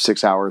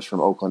 6 hours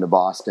from Oakland to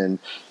Boston.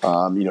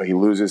 He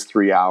loses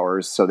 3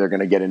 hours, so they're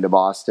going to get into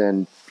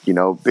Boston,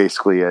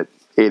 basically at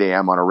 8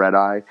 a.m. on a red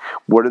eye.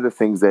 What are the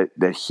things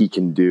that he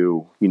can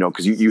do?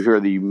 Because you hear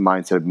the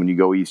mindset of when you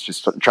go east,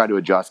 just try to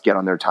adjust, get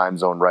on their time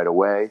zone right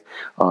away.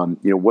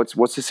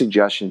 What's the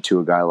suggestion to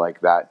a guy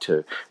like that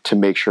to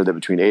make sure that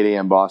between 8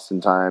 a.m.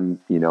 Boston time,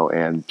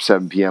 and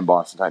 7 p.m.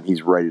 Boston time,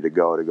 he's ready to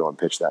go and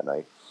pitch that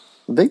night?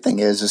 The big thing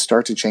is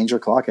start to change your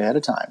clock ahead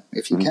of time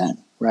if you can,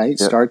 right? Yep.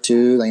 Start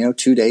to,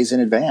 2 days in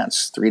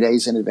advance, 3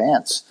 days in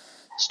advance.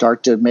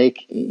 Start to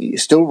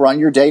still run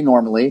your day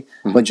normally,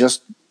 but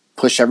just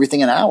push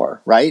everything an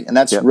hour, right? And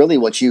that's really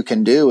what you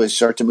can do is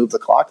start to move the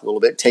clock a little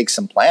bit, take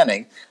some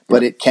planning,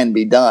 but it can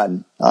be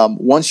done.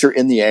 Once you're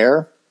in the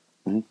air,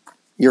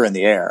 you're in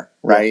the air,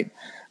 right?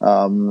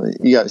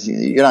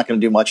 You're not going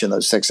to do much in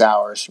those 6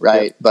 hours,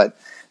 right? But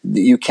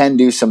you can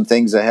do some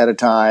things ahead of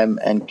time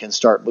and can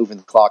start moving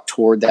the clock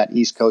toward that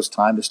East Coast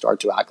time to start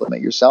to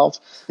acclimate yourself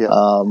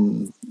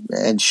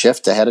and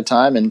shift ahead of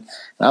time, and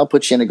that'll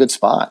put you in a good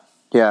spot.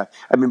 Yeah.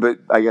 I mean, but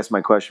I guess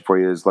my question for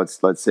you is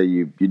let's say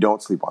you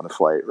don't sleep on the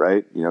flight,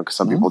 right? Because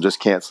some people just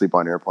can't sleep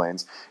on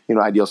airplanes.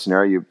 Ideal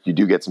scenario, you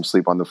do get some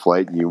sleep on the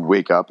flight and you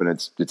wake up and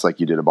it's like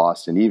you did a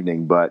Boston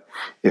evening. But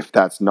if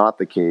that's not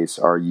the case,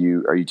 are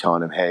you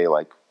telling him, hey,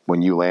 like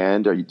when you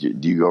land,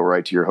 do you go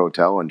right to your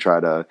hotel and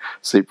try to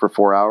sleep for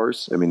 4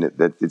 hours? I mean,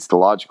 it's the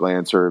logical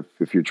answer.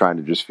 If you're trying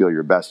to just feel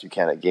your best, you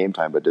can at game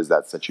time, but does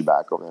that set you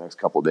back over the next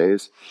couple of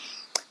days?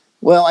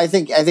 Well, I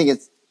think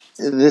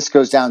this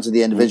goes down to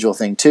the individual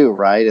thing too,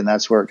 right? And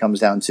that's where it comes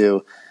down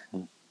to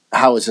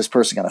how is this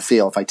person going to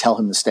feel if I tell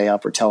him to stay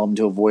up or tell him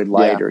to avoid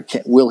light or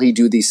will he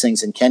do these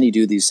things and can he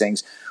do these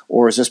things?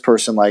 Or is this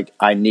person like,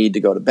 I need to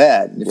go to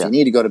bed? And if you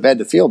need to go to bed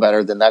to feel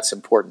better, then that's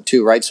important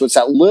too, right? So it's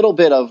that little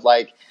bit of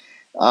like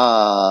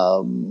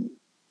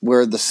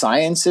where the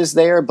science is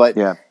there, but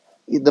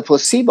the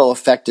placebo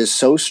effect is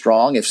so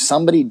strong. If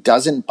somebody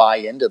doesn't buy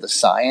into the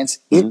science,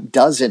 it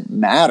doesn't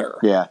matter.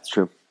 Yeah, it's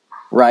true.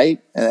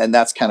 Right? And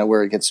that's kind of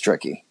where it gets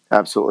tricky.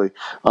 Absolutely.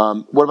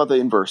 What about the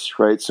inverse,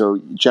 right? So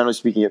generally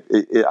speaking,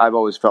 I've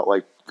always felt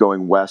like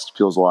going west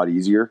feels a lot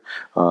easier.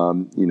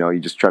 You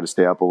just try to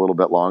stay up a little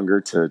bit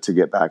longer to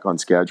get back on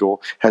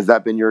schedule. Has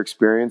that been your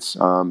experience?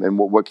 And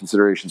what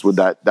considerations would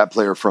that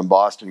player from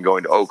Boston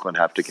going to Oakland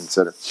have to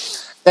consider?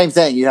 Same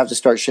thing. You have to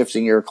start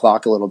shifting your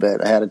clock a little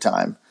bit ahead of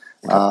time.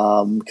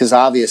 Because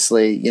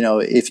obviously,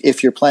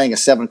 if you're playing a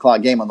 7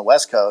 o'clock game on the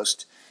West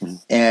Coast,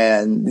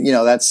 and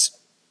that's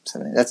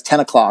 10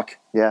 o'clock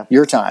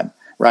your time,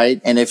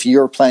 right? And if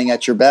you're playing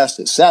at your best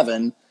at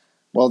 7,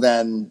 well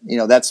then,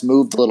 that's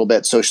moved a little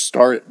bit. So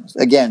start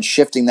again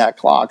shifting that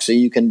clock so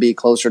you can be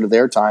closer to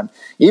their time.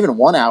 Even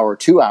 1 hour,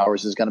 2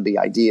 hours is going to be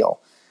ideal.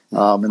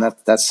 And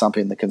that's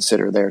something to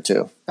consider there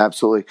too.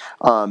 Absolutely.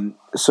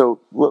 So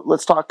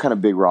let's talk kind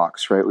of big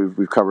rocks, right?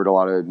 We've covered a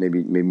lot of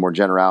maybe more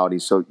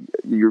generalities. So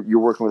you're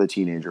working with a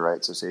teenager,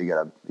 right? So say you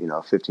got a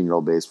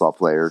 15-year-old baseball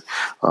player,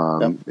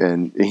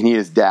 and he and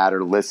his dad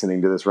are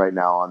listening to this right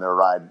now on their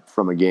ride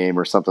from a game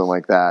or something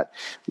like that.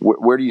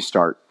 Where do you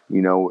start?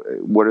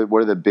 What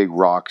are the big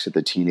rocks at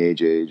the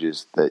teenage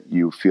ages that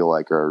you feel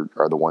like are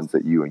the ones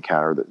that you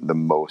encounter the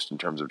most in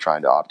terms of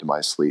trying to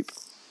optimize sleep?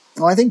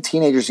 Well, I think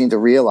teenagers need to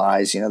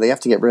realize, they have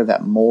to get rid of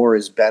that more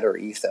is better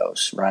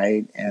ethos,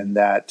 right? And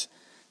that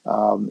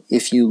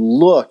if you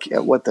look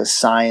at what the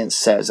science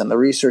says, and the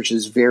research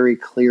is very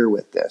clear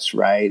with this,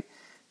 right?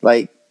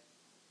 Like,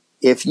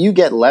 if you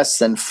get less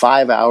than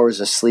 5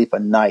 hours of sleep a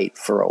night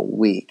for a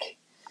week,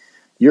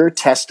 your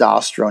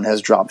testosterone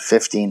has dropped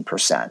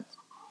 15%.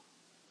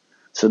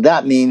 So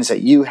that means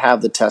that you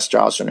have the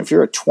testosterone. If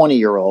you're a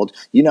 20-year-old,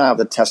 you now have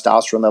the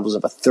testosterone levels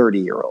of a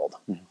 30-year-old,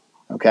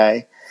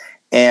 okay?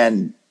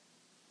 And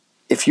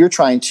if you're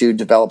trying to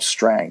develop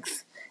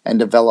strength and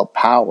develop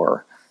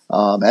power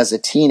as a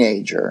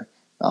teenager,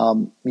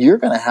 you're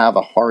going to have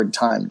a hard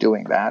time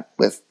doing that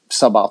with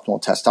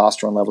suboptimal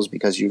testosterone levels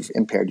because you've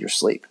impaired your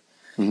sleep.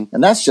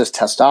 And that's just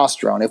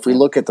testosterone. If we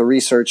look at the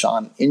research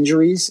on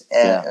injuries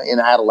in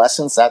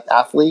adolescence, that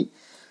athletes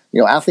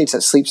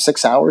that sleep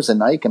 6 hours a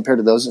night compared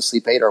to those that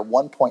sleep 8 are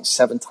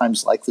 1.7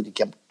 times likely to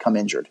become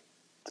injured.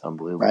 It's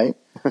unbelievable. Right?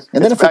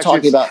 And then if we're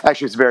talking about...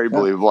 Actually, it's very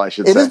believable, I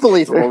should say. It is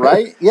believable,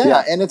 right?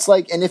 Yeah. And it's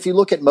like, and if you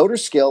look at motor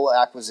skill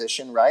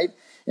acquisition, right,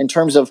 in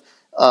terms of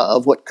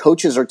what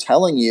coaches are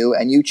telling you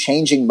and you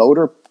changing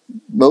motor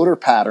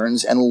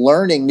patterns and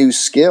learning new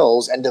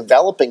skills and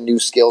developing new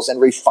skills and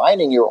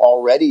refining your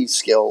already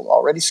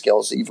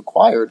skills that you've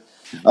acquired,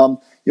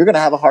 you're going to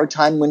have a hard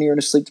time when you're in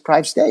a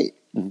sleep-deprived state.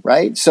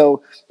 Right?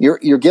 So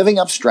you're giving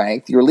up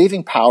strength, you're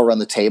leaving power on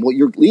the table,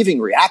 you're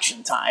leaving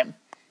reaction time,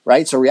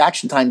 right? So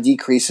reaction time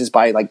decreases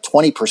by like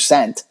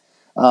 20%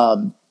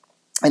 in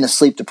a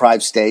sleep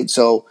deprived state.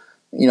 So,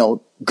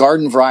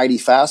 garden variety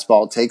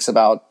fastball takes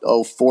about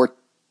 400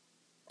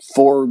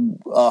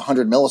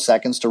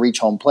 milliseconds to reach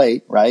home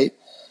plate, right?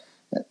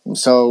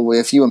 So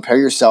if you impair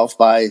yourself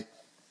by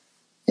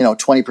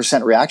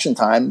 20% reaction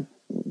time,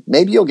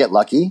 maybe you'll get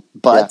lucky,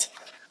 but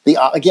the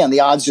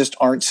odds just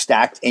aren't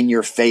stacked in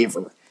your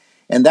favor.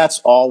 And that's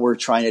all we're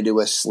trying to do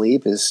with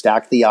sleep is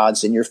stack the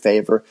odds in your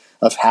favor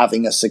of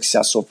having a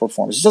successful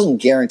performance. It doesn't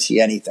guarantee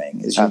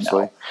anything, as you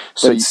know,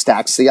 but it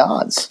stacks the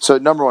odds. So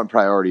number one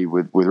priority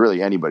with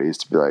really anybody is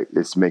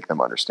to make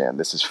them understand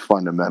this is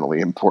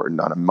fundamentally important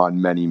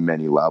on many,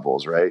 many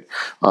levels, right?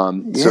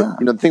 So,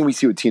 the thing we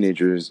see with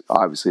teenagers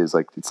obviously is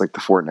it's like the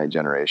Fortnite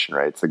generation,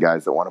 right? It's the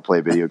guys that want to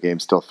play video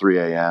games till 3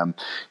 a.m.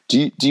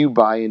 Do you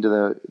buy into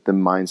the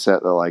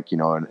mindset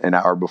that an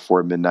hour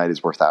before midnight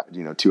is worth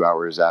 2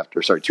 hours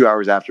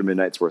after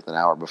midnight is worth an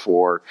hour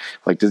before?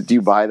 Do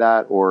you buy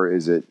that, or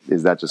is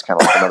that just kind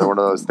of like another one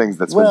of those things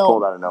that's been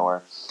pulled out of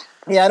nowhere?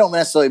 Yeah, I don't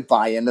necessarily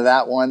buy into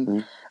that one. Mm-hmm.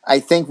 I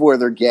think where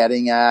they're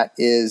getting at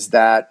is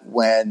that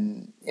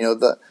when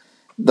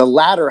the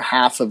latter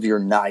half of your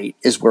night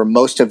is where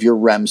most of your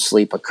REM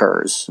sleep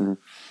occurs,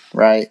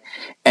 right?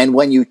 And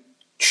when you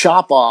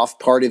chop off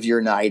part of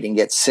your night and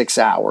get 6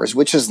 hours,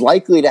 which is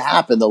likely to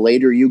happen the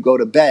later you go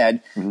to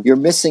bed, you're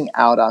missing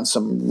out on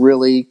some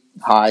really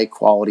high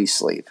quality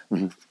sleep.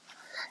 And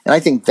I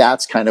think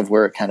that's kind of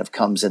where it kind of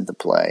comes into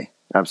play.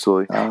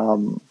 Absolutely.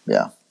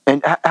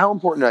 And how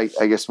important,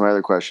 I guess my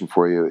other question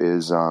for you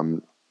is,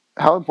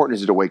 how important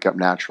is it to wake up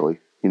naturally?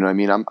 You know what I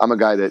mean? I'm a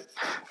guy that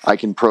I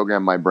can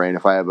program my brain.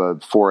 If I have a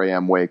 4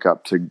 a.m. wake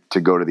up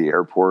to go to the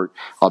airport,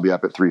 I'll be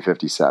up at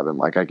 3:57.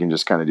 I can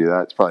just kind of do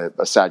that. It's probably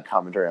a sad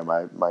commentary on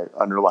my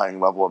underlying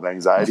level of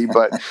anxiety.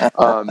 But,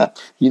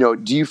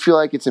 do you feel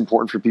like it's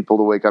important for people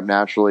to wake up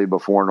naturally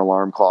before an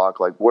alarm clock?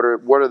 What are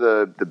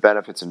the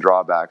benefits and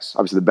drawbacks?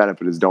 Obviously, the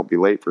benefit is don't be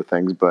late for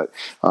things. But,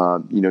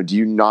 do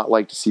you not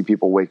like to see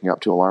people waking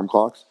up to alarm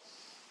clocks?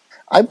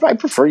 I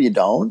prefer you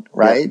don't,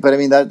 right? Yeah. But I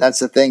mean, that's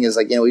the thing is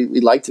we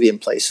like to be in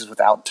places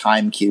without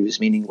time cues,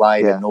 meaning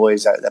light and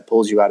noise that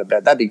pulls you out of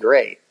bed. That'd be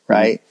great,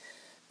 right?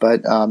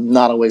 But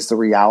not always the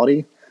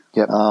reality.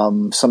 Yep.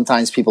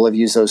 Sometimes people have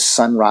used those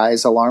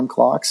sunrise alarm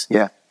clocks.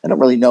 Yeah. I don't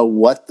really know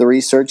what the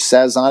research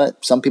says on it.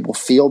 Some people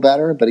feel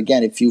better, but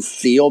again, if you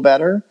feel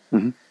better,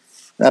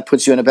 that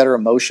puts you in a better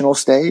emotional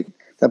state.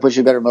 That puts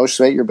you better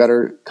emotionally. You're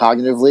better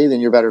cognitively, then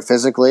you're better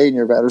physically, and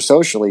you're better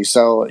socially.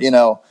 So,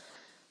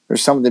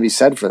 there's something to be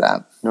said for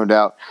that. No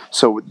doubt.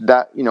 So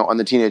that, on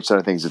the teenage side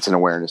of things, it's an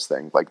awareness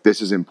thing. Like,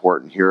 this is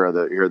important. Here are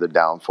the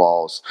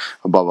downfalls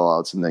above all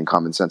else, and then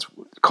common sense.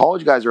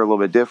 College guys are a little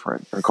bit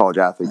different, or college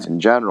athletes in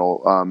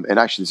general. And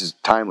actually, this is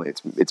timely.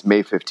 It's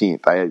May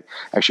 15th. I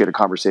actually had a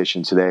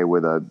conversation today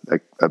with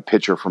a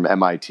pitcher from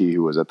MIT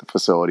who was at the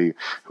facility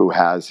who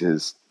has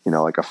his,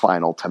 like a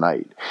final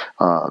tonight.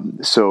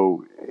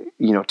 So,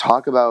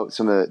 talk about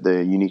some of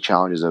the unique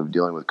challenges of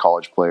dealing with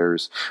college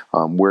players,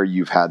 where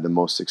you've had the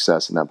most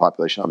success in that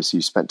population. Obviously,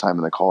 you spent time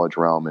in the college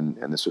realm,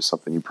 and this was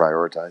something you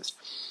prioritized.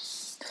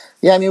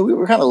 Yeah, I mean, we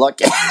were kind of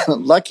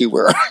lucky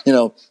where,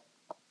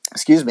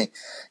 excuse me,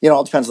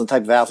 all depends on the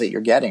type of athlete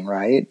you're getting,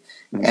 right?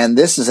 Mm-hmm. And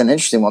this is an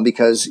interesting one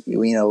because,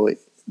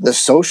 the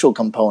social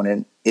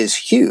component is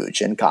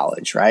huge in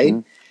college, right?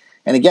 Mm-hmm.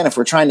 And again, if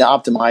we're trying to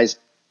optimize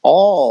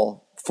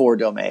all 4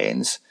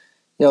 domains,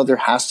 there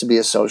has to be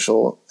a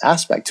social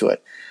aspect to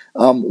it.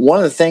 One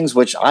of the things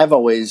which I've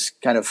always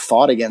kind of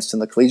fought against in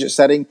the collegiate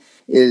setting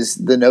is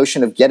the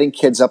notion of getting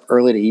kids up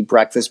early to eat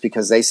breakfast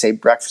because they say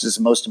breakfast is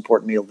the most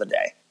important meal of the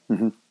day.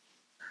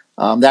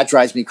 Mm-hmm. That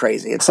drives me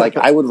crazy. It's like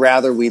I would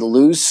rather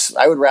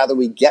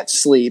we get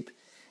sleep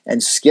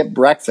and skip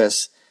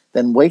breakfast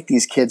than wake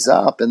these kids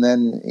up and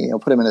then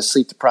put them in a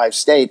sleep deprived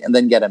state and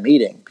then get a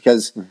meeting,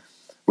 because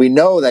we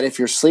know that if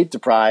you're sleep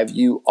deprived,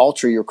 you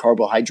alter your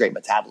carbohydrate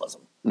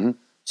metabolism. Mm-hmm.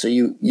 So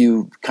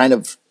you kind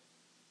of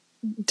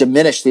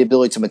diminish the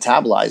ability to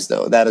metabolize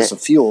that as a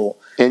fuel,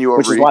 and you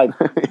overeat.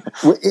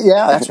 Which is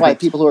why, that's why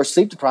people who are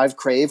sleep deprived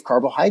crave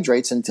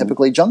carbohydrates and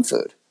typically junk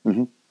food.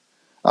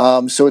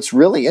 Mm-hmm. So it's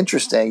really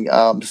interesting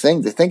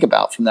thing to think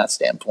about from that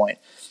standpoint.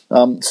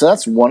 So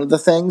that's one of the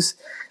things.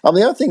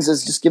 The other things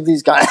is just give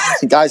these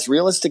guys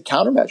realistic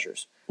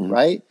countermeasures, mm-hmm.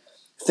 right?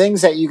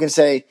 Things that you can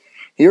say,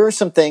 here are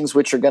some things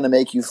which are going to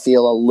make you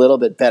feel a little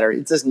bit better.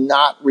 It does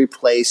not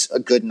replace a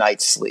good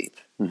night's sleep.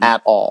 Mm-hmm.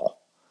 At all.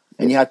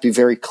 And you have to be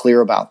very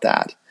clear about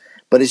that.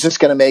 But it's just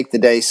going to make the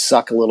day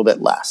suck a little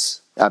bit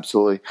less.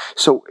 Absolutely.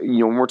 So,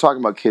 when we're talking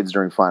about kids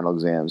during final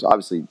exams,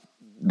 obviously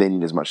they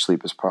need as much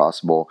sleep as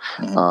possible.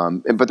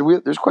 Mm-hmm.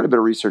 But there's quite a bit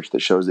of research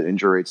that shows that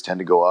injury rates tend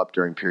to go up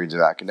during periods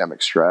of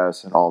academic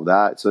stress and all of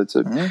that. So it's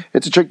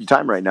a tricky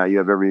time right now. You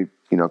have every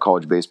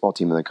college baseball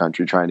team in the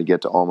country trying to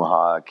get to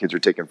Omaha. Kids are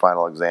taking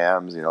final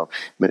exams. In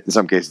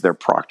some cases they're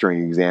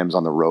proctoring exams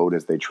on the road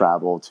as they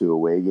travel to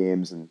away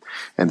games and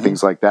mm-hmm.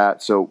 things like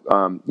that. So,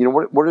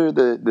 what are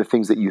the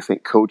things that you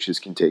think coaches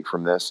can take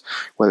from this,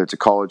 whether it's a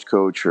college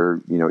coach or,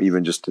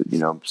 even just,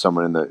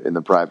 someone in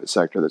the private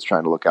sector that's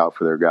trying to look out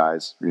for their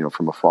guys,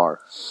 from afar?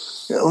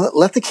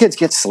 Let the kids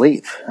get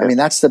sleep. I mean,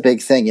 that's the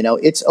big thing.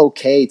 It's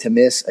okay to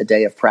miss a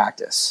day of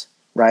practice.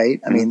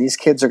 Right? I mean, these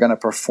kids are going to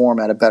perform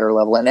at a better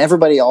level. And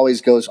everybody always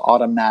goes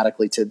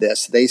automatically to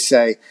this. They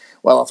say,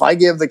 well, if I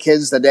give the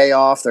kids the day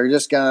off, they're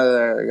just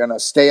going to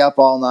stay up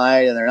all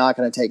night and they're not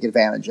going to take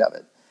advantage of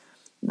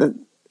it.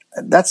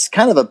 That's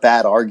kind of a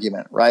bad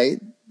argument,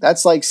 right?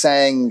 That's like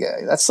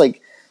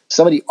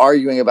somebody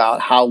arguing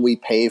about how we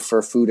pay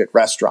for food at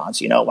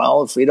restaurants.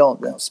 Well, if we don't,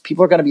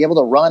 people are going to be able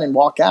to run and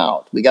walk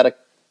out. We got to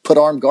put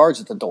armed guards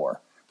at the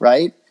door,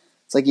 right?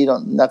 It's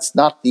like that's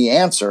not the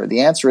answer.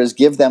 The answer is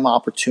give them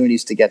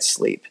opportunities to get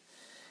sleep.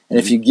 And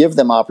if you give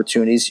them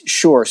opportunities,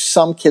 sure,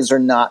 some kids are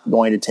not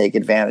going to take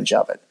advantage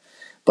of it.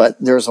 But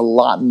there's a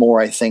lot more,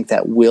 I think,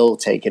 that will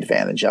take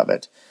advantage of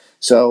it.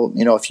 So,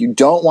 if you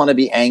don't want to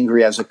be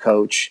angry as a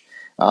coach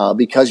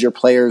because your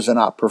players are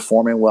not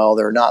performing well,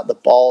 the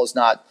ball is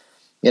not,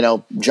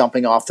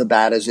 jumping off the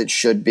bat as it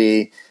should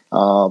be,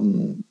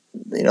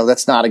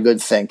 that's not a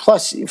good thing.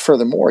 Plus,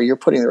 furthermore, you're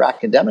putting their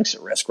academics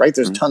at risk, right?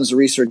 There's mm-hmm. tons of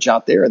research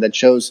out there that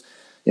shows,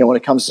 when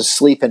it comes to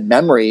sleep and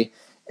memory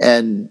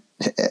and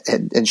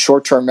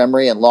short-term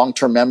memory and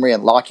long-term memory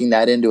and locking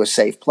that into a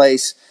safe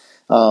place,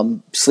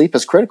 sleep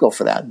is critical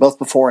for that, both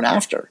before and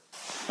after.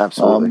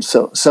 Absolutely.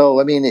 So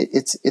I mean,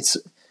 it's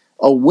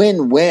a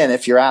win-win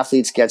if your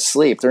athletes get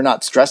sleep. They're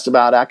not stressed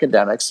about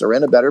academics. They're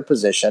in a better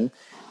position.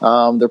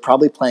 They're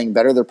probably playing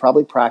better. They're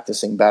probably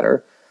practicing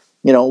better.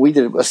 We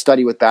did a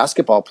study with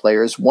basketball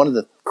players. One of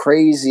the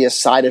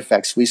craziest side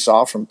effects we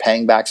saw from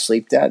paying back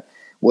sleep debt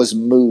was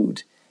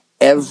mood.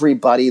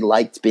 Everybody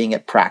liked being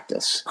at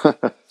practice.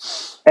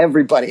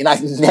 Everybody. And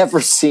I've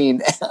never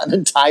seen an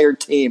entire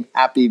team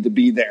happy to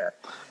be there.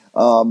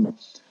 And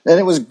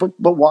it was, but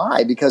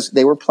why? Because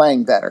they were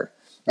playing better.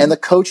 And the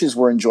coaches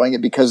were enjoying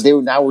it because they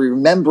were now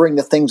remembering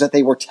the things that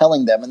they were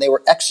telling them and they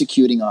were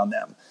executing on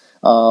them.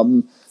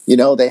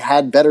 They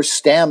had better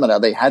stamina.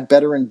 They had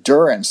better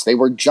endurance. They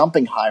were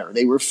jumping higher.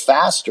 They were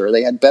faster.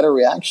 They had better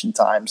reaction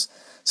times.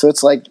 So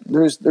it's like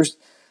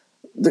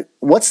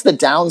what's the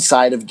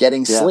downside of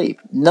getting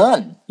sleep?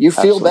 None. You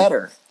feel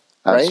better.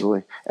 Right?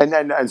 Absolutely.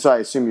 And so I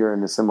assume you're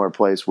in a similar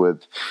place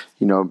with,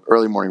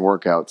 early morning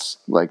workouts,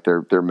 like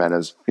they're meant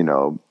as,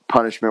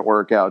 punishment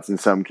workouts in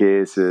some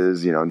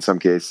cases. In some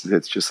cases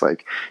it's just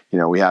like,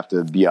 we have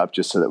to be up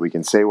just so that we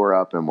can say we're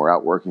up and we're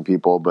out working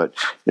people. But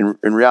in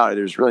reality,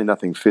 there's really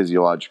nothing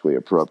physiologically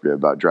appropriate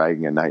about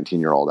dragging a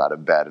 19-year-old out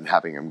of bed and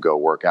having him go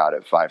work out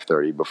at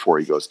 5:30 before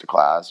he goes to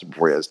class,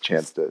 before he has a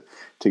chance to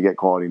get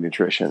quality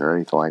nutrition or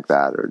anything like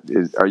that. Or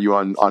are you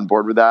on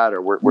board with that?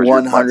 Or where's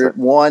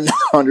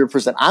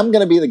 100%. I'm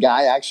going to be the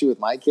guy actually with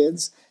my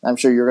kids. I'm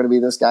sure you're going to be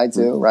this guy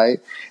too, right?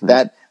 Mm-hmm.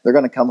 That they're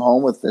going to come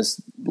home with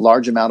this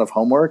large amount of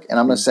homework, and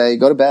I'm going to say,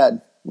 go to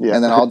bed. Yeah.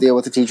 And then I'll deal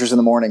with the teachers in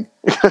the morning.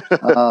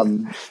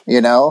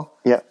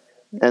 Yeah.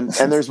 And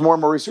there's more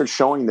and more research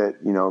showing that,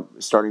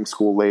 starting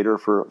school later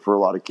for a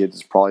lot of kids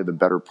is probably the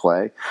better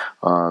play.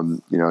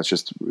 It's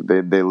just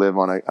they live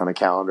on a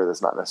calendar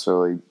that's not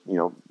necessarily,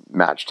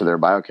 matched to their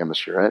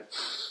biochemistry, right?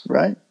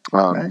 Right.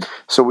 Right.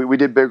 So we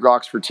did big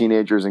rocks for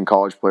teenagers and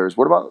college players.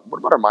 What about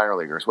our minor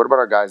leaguers? What about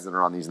our guys that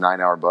are on these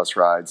 9-hour bus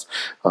rides,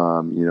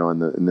 in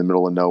the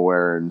middle of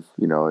nowhere, and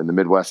in the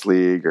Midwest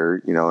League,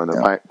 or in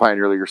the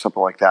Pioneer League or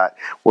something like that?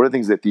 What are the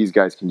things that these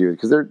guys can do?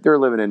 Because they're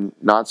living in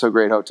not so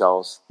great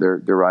hotels. They're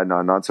riding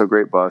on not so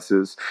great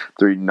buses.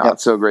 They're eating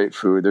not so great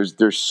food.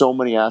 There's so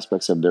many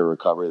aspects of their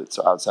recovery that's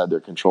outside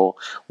their control.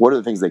 What are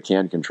the things they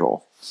can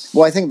control?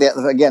 Well, I think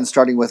that, again,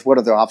 starting with what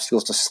are their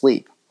obstacles to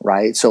sleep,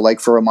 right? So like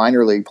for a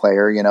minor league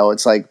player,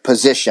 it's like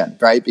position,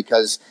 right?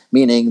 Because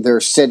meaning they're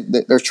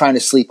trying to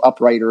sleep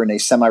upright or in a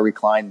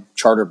semi-reclined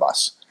charter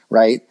bus,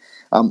 right?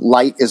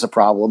 Light is a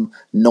problem.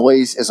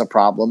 Noise is a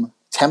problem.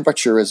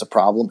 Temperature is a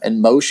problem.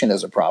 And motion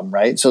is a problem,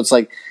 right? So it's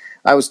like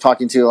I was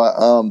talking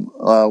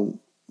to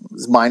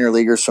minor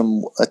leaguers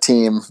from a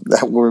team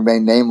that will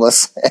remain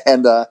nameless.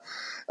 And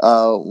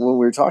when we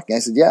were talking, I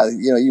said,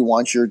 you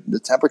want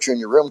the temperature in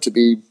your room to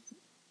be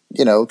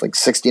like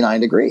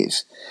 69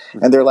 degrees.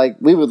 And they're like,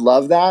 we would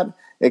love that,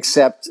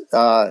 except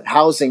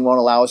housing won't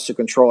allow us to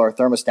control our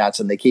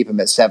thermostats, and they keep them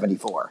at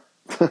 74.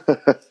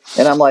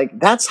 And I'm like,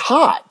 that's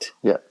hot.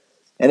 Yeah.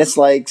 And it's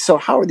like, so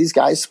how are these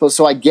guys supposed,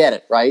 so I get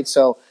it, right?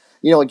 So,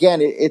 again,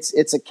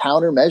 it's a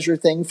countermeasure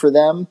thing for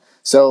them.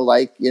 So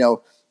like,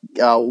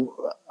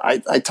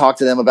 I talk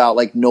to them about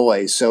like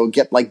noise. So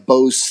get like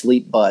Bose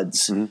sleep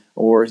buds,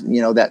 or,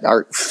 that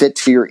are fit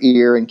to your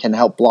ear and can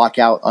help block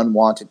out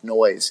unwanted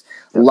noise.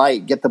 Yeah.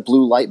 Light, get the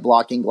blue light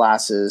blocking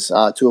glasses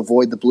to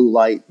avoid the blue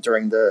light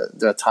during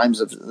the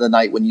times of the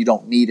night when you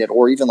don't need it,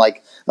 or even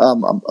like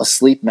a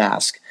sleep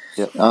mask.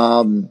 Yep.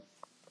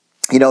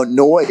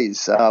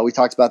 Noise. We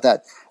talked about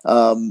that.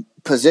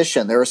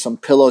 Position. There are some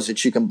pillows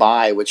that you can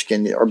buy, which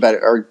or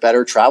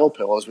better travel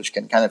pillows, which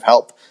can kind of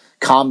help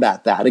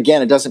combat that.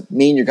 Again, it doesn't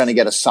mean you're going to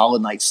get a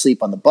solid night's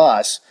sleep on the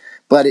bus,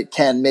 but it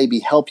can maybe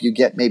help you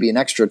get maybe an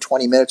extra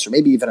 20 minutes or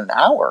maybe even an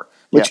hour,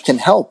 which can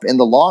help in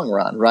the long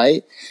run,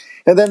 right?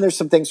 And then there's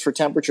some things for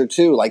temperature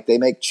too, like they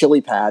make chili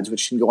pads,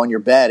 which can go on your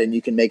bed and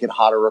you can make it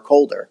hotter or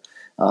colder.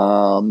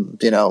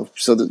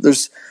 So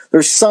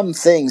there's some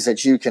things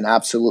that you can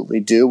absolutely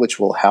do, which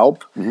will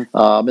help.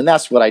 And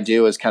that's what I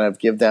do, is kind of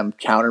give them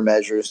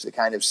countermeasures to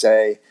kind of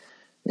say,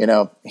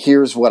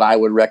 here's what I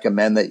would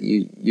recommend that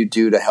you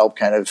do to help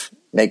kind of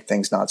make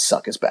things not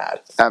suck as bad.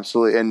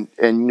 Absolutely. And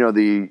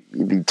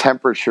the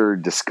temperature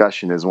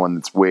discussion is one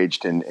that's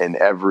waged in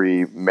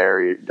every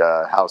married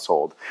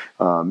household.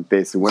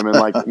 Basically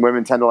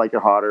women tend to like it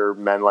hotter,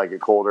 men like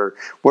it colder.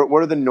 What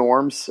are the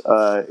norms?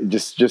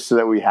 Just so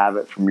that we have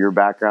it from your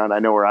background. I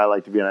know where I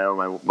like to be, and I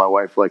know my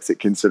wife likes it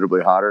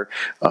considerably hotter.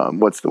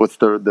 What's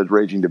the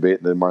raging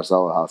debate in the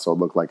Marcelo household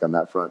look like on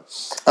that front?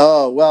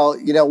 Oh, well,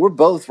 we're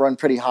both run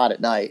pretty hot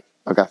at night.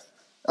 Okay.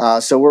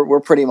 So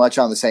we're pretty much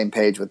on the same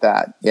page with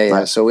that. Yeah.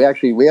 Right. So we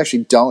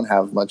actually don't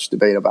have much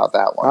debate about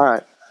that one. All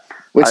right.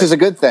 Which is a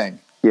good thing.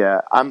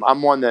 Yeah,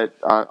 I'm one that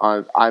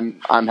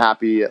I'm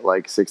happy at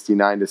like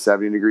 69 to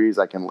 70 degrees.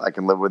 I can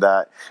live with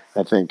that.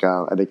 I think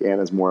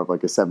Anna's more of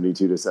like a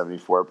 72 to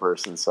 74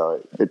 person,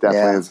 so it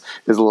definitely is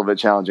a little bit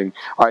challenging.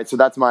 All right, so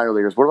that's minor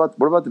leaguers. What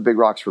about the big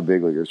rocks for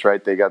big leaguers?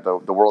 Right, they got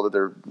the world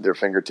at their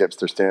fingertips.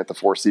 They're staying at the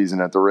Four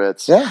Seasons at the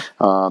Ritz. Yeah,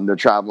 they're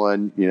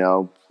traveling.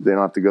 They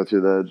don't have to go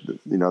through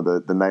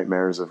the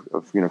nightmares of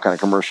kind of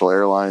commercial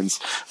airlines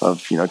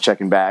of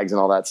checking bags and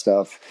all that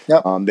stuff.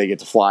 Yep. They get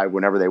to fly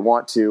whenever they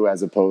want to,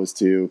 as opposed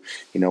to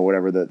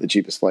whatever the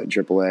cheapest flight in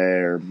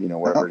AAA or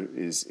whatever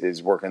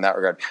is working in that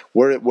regard.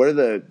 Where are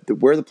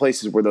the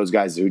places where those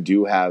guys who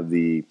do have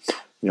the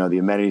the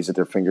amenities at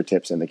their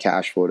fingertips and the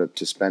cash flow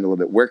to spend a little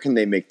bit, where can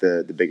they make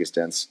the biggest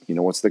dents?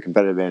 What's the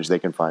competitive advantage they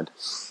can find?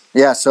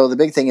 Yeah, so the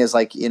big thing is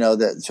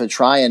to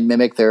try and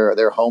mimic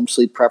their home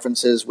sleep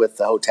preferences with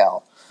the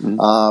hotel.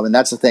 And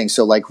that's the thing.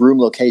 So like room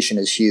location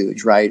is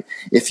huge, right?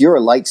 If you're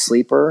a light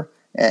sleeper,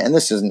 and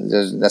this isn't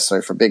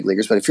necessarily for big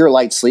leaguers, but if you're a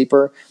light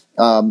sleeper,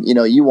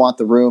 you want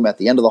the room at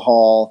the end of the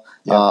hall,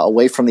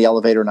 away from the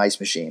elevator and ice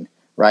machine,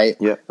 right?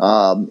 Yeah.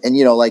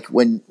 And like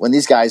when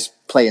these guys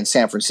play in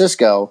San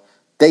Francisco,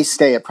 they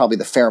stay at probably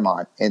the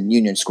Fairmont in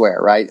Union Square,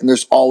 right? And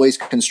there's always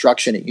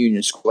construction at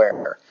Union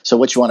Square. So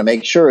what you want to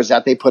make sure is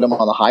that they put them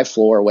on the high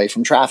floor away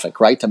from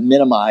traffic, right? To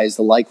minimize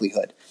the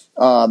likelihood.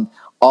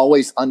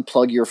 Always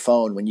unplug your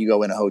phone when you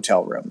go in a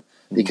hotel room.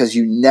 because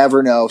you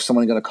never know if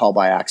someone's going to call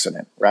by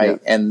accident, right?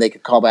 Yeah. And they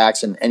could call by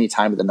accident any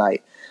time of the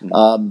night.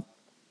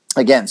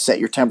 Again, set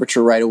your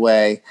temperature right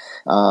away.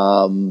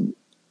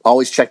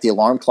 Always check the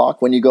alarm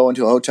clock when you go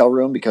into a hotel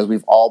room, because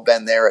we've all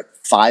been there at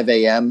 5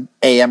 a.m.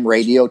 AM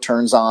radio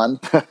turns on,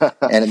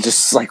 and it's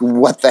just like,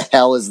 what the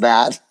hell is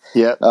that?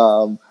 Yeah.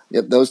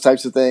 Those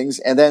types of things,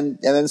 and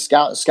then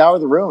scour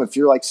the room. If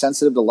you're like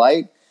sensitive to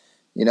light,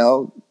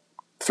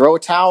 throw a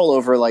towel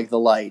over like the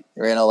light,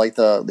 or, like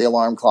the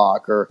alarm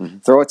clock, or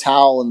throw a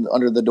towel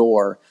under the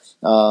door.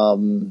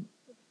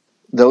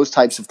 Those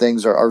types of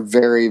things are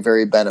very,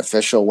 very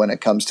beneficial when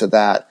it comes to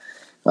that.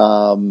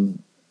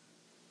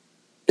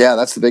 Yeah,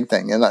 that's the big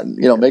thing. And,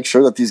 make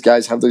sure that these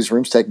guys have these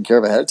rooms taken care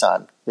of ahead of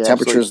time. Yeah,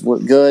 temperatures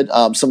look good.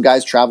 Some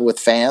guys travel with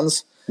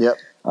fans. Yep.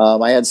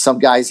 I had some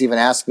guys even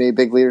ask me,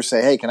 big leaders,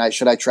 say, hey,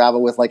 should I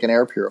travel with like an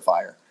air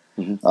purifier?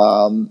 And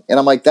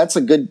I'm like, that's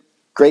a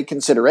great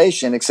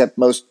consideration, except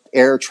most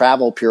air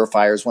travel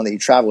purifiers, one that you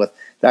travel with,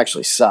 they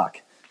actually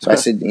suck. So I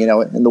said,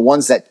 and the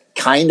ones that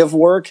kind of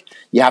work,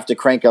 you have to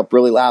crank up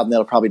really loud, and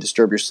that'll probably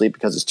disturb your sleep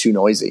because it's too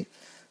noisy.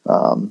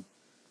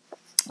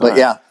 But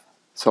yeah.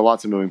 So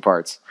lots of moving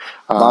parts.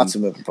 Lots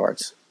of moving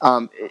parts.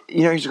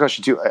 Here's a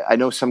question too. I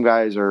know some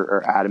guys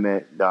are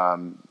adamant.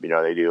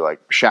 They do like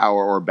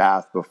shower or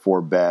bath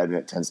before bed, and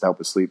it tends to help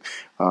with sleep.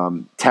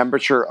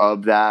 Temperature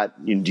of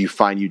that. Do you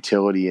find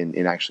utility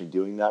in actually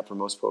doing that for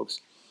most folks?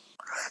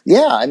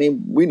 Yeah, I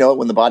mean, we know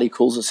when the body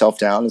cools itself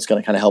down, it's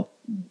going to kind of help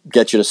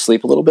get you to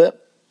sleep a little bit.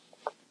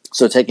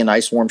 So take a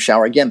nice warm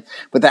shower again,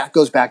 but that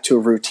goes back to a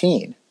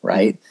routine,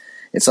 right?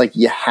 It's like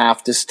you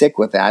have to stick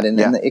with that, and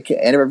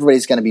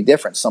everybody's going to be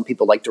different. Some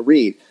people like to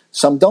read,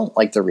 some don't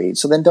like to read,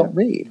 so then don't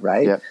read,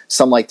 right? Yeah.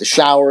 Some like to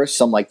shower,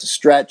 some like to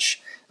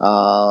stretch,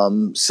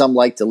 some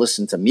like to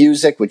listen to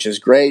music, which is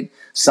great.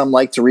 Some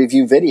like to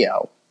review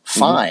video,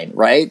 fine,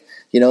 right?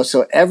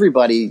 So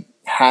everybody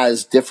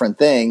has different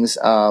things.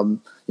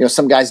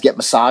 Some guys get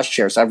massage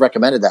chairs. I've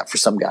recommended that for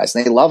some guys,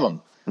 and they love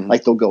them.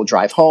 Like they'll go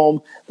drive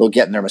home, they'll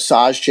get in their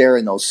massage chair,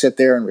 and they'll sit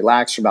there and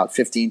relax for about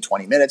 15,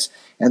 20 minutes.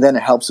 And then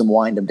it helps them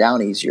wind them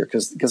down easier,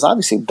 because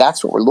obviously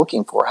that's what we're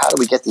looking for. How do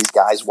we get these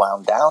guys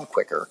wound down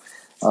quicker?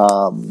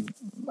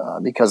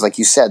 Because like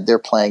you said, they're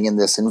playing in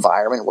this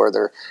environment where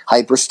they're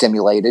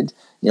hyper-stimulated,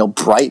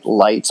 bright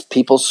lights,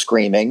 people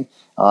screaming,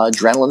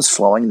 adrenaline's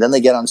flowing. Then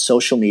they get on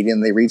social media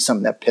and they read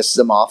something that pisses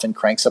them off and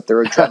cranks up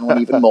their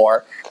adrenaline even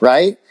more,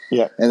 right?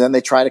 Yeah. And then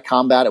they try to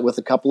combat it with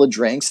a couple of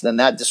drinks. Then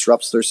that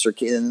disrupts their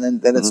circadian,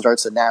 and then it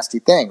starts a nasty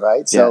thing,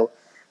 right? So,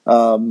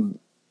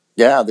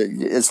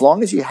 as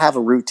long as you have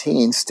a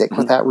routine, stick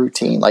with that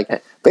routine.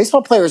 Like,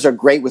 baseball players are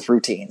great with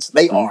routines.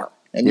 They are.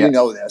 And you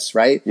know this,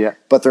 right? Yeah.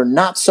 But they're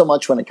not so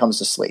much when it comes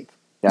to sleep.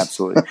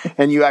 Absolutely.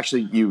 And you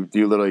actually, you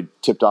literally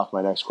tipped off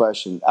my next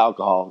question.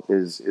 Alcohol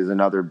is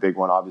another big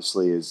one.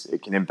 Obviously,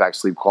 it can impact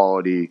sleep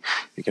quality.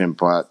 It can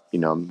impact,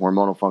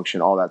 hormonal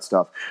function, all that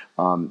stuff.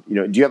 Do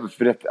you have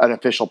an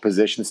official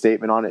position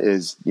statement on it?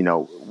 Is,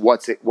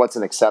 what's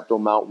an acceptable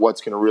amount?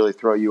 What's going to really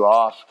throw you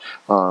off?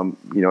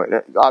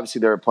 Obviously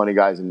there are plenty of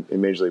guys in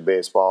Major League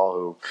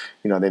Baseball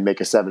who, they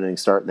make a 7-inning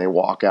start and they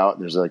walk out,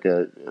 and there's like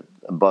a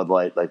Bud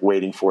Light like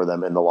waiting for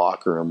them in the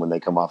locker room when they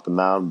come off the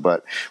mound.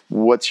 But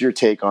what's your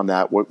take on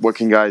that? What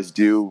can guys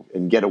do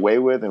and get away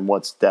with, and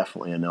what's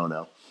definitely a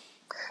no-no?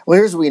 Well,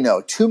 here's what we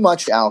know. Too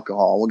much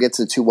alcohol. We'll get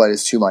to what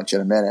is too much in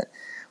a minute.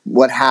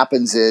 What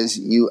happens is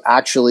you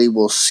actually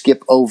will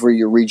skip over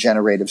your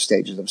regenerative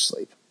stages of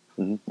sleep,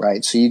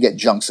 right? So you get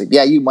junk sleep.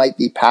 Yeah, you might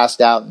be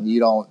passed out and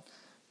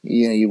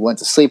you went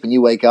to sleep and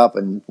you wake up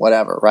and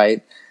whatever,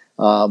 right?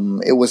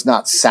 It was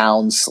not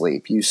sound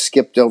sleep. You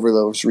skipped over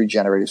those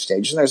regenerative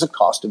stages, and there's a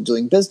cost of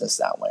doing business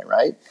that way,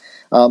 right?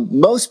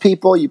 Most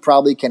people, you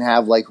probably can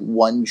have like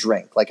one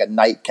drink, like a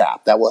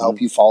nightcap, that will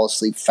help you fall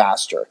asleep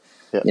faster.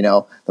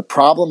 Yeah. The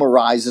problem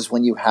arises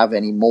when you have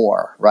any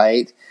more,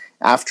 right?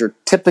 After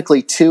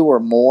typically 2 or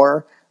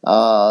more,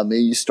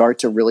 you start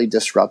to really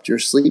disrupt your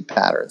sleep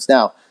patterns.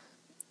 Now,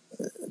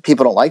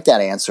 people don't like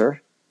that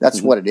answer.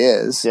 That's what it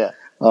is. Yeah.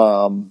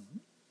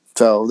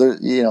 So there,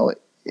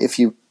 if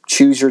you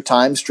choose your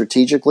time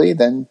strategically,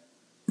 then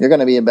you're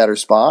going to be in a better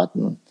spot.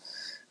 And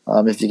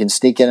if you can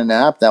sneak in a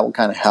nap, that will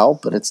kind of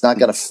help, but it's not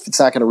going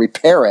to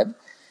repair it, and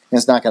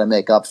it's not going to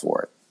make up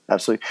for it.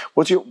 Absolutely.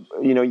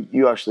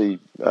 You actually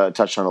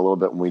touched on a little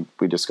bit when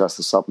we discussed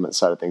the supplement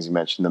side of things. You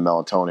mentioned the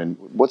melatonin.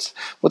 What's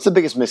the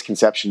biggest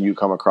misconception you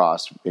come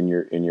across in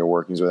your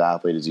workings with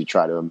athletes as you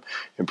try to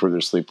improve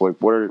their sleep?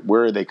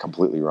 Where are they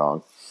completely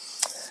wrong?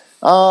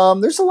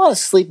 There's a lot of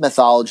sleep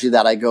mythology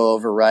that I go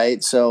over,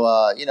 right? So,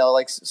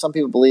 like some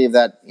people believe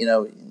that,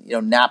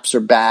 naps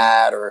are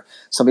bad, or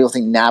some people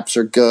think naps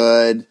are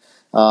good.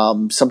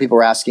 Some people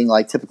are asking,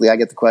 like, typically I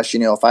get the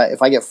question, if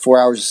I get 4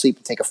 hours of sleep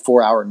and take a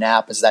 4-hour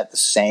nap, is that the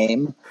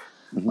same?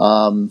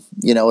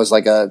 As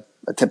like a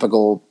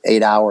typical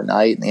 8-hour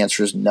night? And the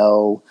answer is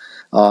no.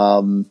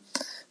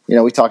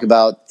 We talk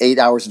about 8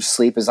 hours of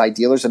sleep is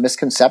ideal. There's a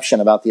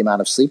misconception about the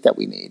amount of sleep that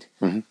we need.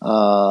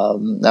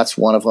 That's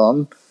one of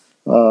them.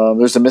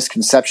 There's a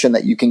misconception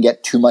that you can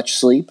get too much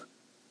sleep.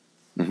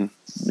 and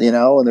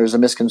there's a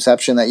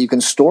misconception that you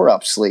can store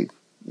up sleep.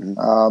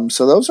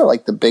 So those are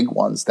like the big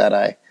ones that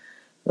I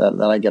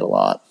get a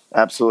lot.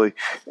 Absolutely.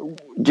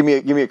 Give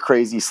me a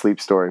crazy sleep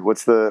story.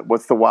 What's the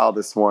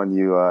wildest one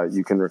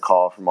you can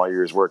recall from all your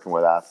years working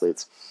with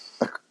athletes?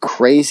 A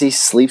crazy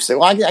sleep study.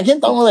 Well, I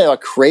don't really have a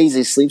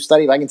crazy sleep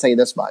study, but I can tell you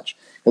this much,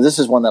 because this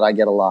is one that I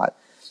get a lot.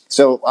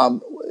 So,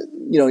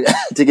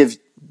 to give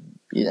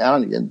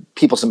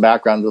people some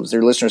background,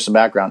 their listeners some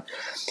background,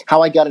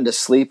 how I got into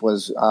sleep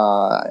was,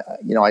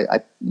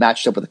 I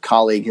matched up with a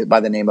colleague by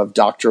the name of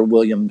Dr.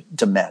 William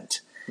Dement.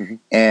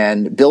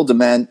 And Bill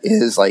Dement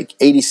is like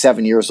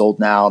 87 years old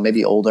now,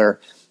 maybe older.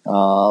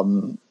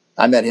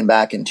 I met him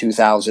back in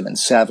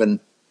 2007.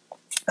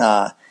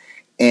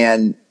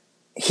 And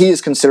he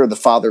is considered the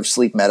father of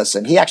sleep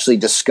medicine. He actually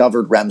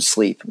discovered REM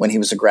sleep when he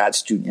was a grad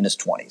student in his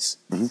 20s.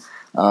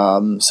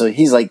 So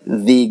he's like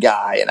the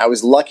guy. And I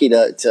was lucky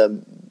to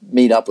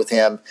meet up with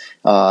him,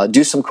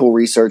 do some cool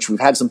research.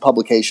 We've had some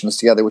publications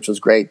together, which was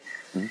great.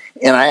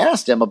 And I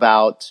asked him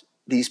about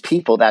these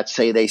people that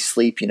say they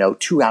sleep,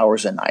 2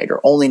 hours a night or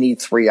only need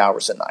 3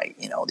 hours a night,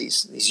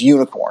 these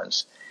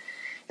unicorns.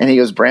 And he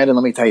goes, Brandon,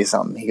 let me tell you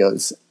something. He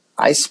goes,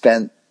 I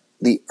spent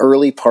the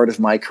early part of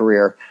my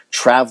career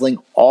traveling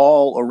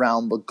all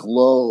around the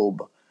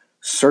globe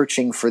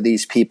searching for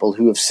these people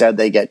who have said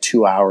they get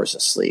 2 hours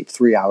of sleep,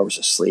 3 hours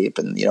of sleep,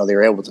 and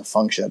they're able to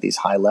function at these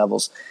high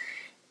levels.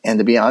 And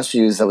to be honest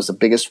with you, that was the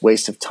biggest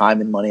waste of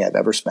time and money I've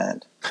ever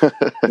spent.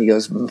 He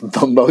goes,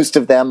 most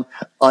of them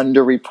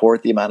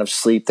underreport the amount of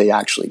sleep they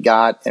actually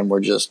got, and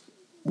we're just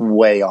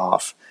way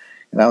off.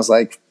 And I was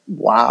like,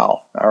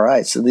 wow, all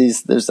right. So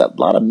there's a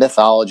lot of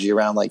mythology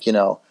around, like, this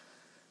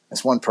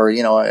one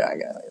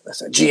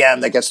there's a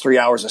GM that gets 3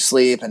 hours of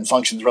sleep and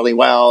functions really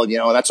well.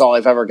 That's all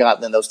I've ever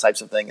gotten, and those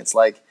types of things. It's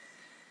like,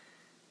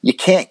 you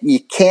can't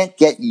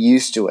get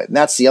used to it. And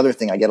that's the other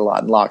thing I get a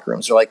lot in locker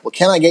rooms. They're like, well,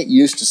 can I get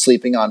used to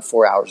sleeping on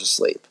 4 hours of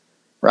sleep?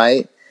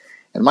 Right?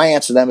 And my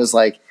answer to them is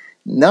like,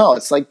 no,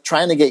 it's like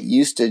trying to get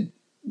used to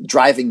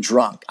driving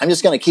drunk. I'm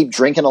just going to keep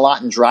drinking a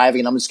lot and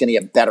driving, and I'm just going to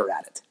get better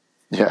at it.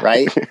 Yeah.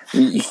 Right?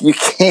 you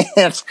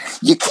can't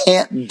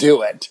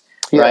do it.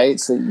 Yeah. Right,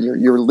 so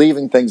you're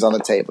leaving things on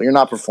the table. You're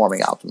not performing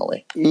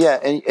optimally. Yeah,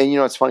 and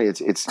it's funny. It's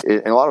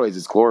in a lot of ways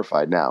it's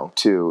glorified now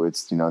too.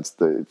 It's it's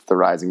the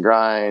rise and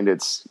grind.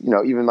 It's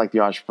even like the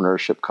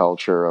entrepreneurship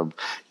culture of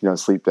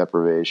sleep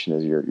deprivation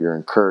is you're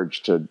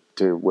encouraged to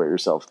wear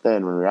yourself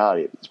thin. When in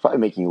reality, it's probably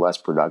making you less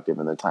productive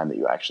in the time that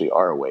you actually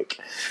are awake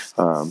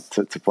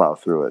to plow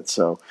through it.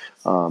 So,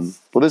 well,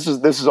 this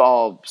is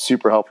all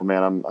super helpful,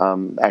 man.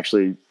 I'm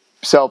actually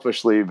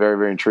selfishly very,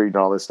 very intrigued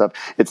on all this stuff.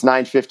 It's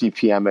 9:50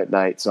 p.m. at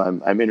night,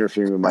 so I'm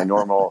interfering with my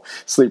normal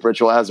sleep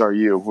ritual, as are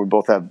you. We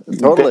both have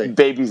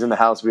babies in the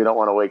house. We don't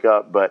want to wake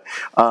up. But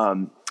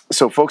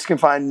so folks can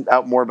find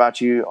out more about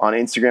you on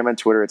Instagram and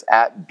Twitter. It's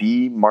at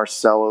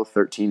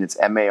bmarcello13. It's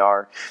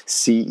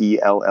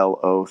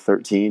MARCELLO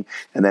 13.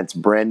 And that's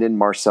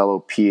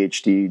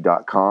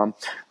BrandonMarcelloPhD.com.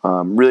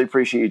 Really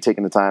appreciate you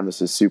taking the time.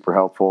 This is super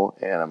helpful,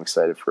 and I'm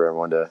excited for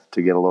everyone to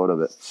get a load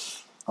of it.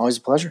 Always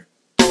a pleasure.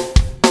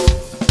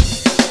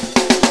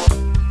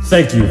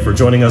 Thank you for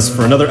joining us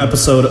for another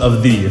episode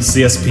of the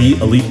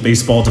CSP Elite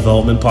Baseball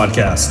Development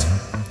Podcast.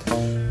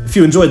 If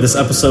you enjoyed this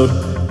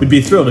episode, we'd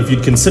be thrilled if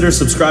you'd consider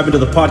subscribing to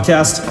the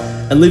podcast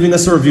and leaving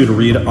us a review to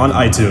read on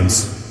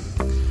iTunes.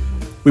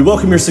 We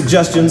welcome your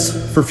suggestions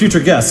for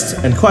future guests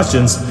and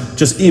questions.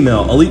 Just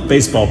email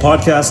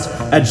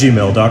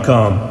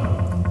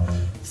elitebaseballpodcast@gmail.com.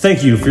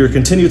 Thank you for your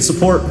continued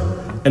support,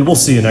 and we'll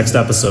see you next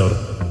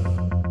episode.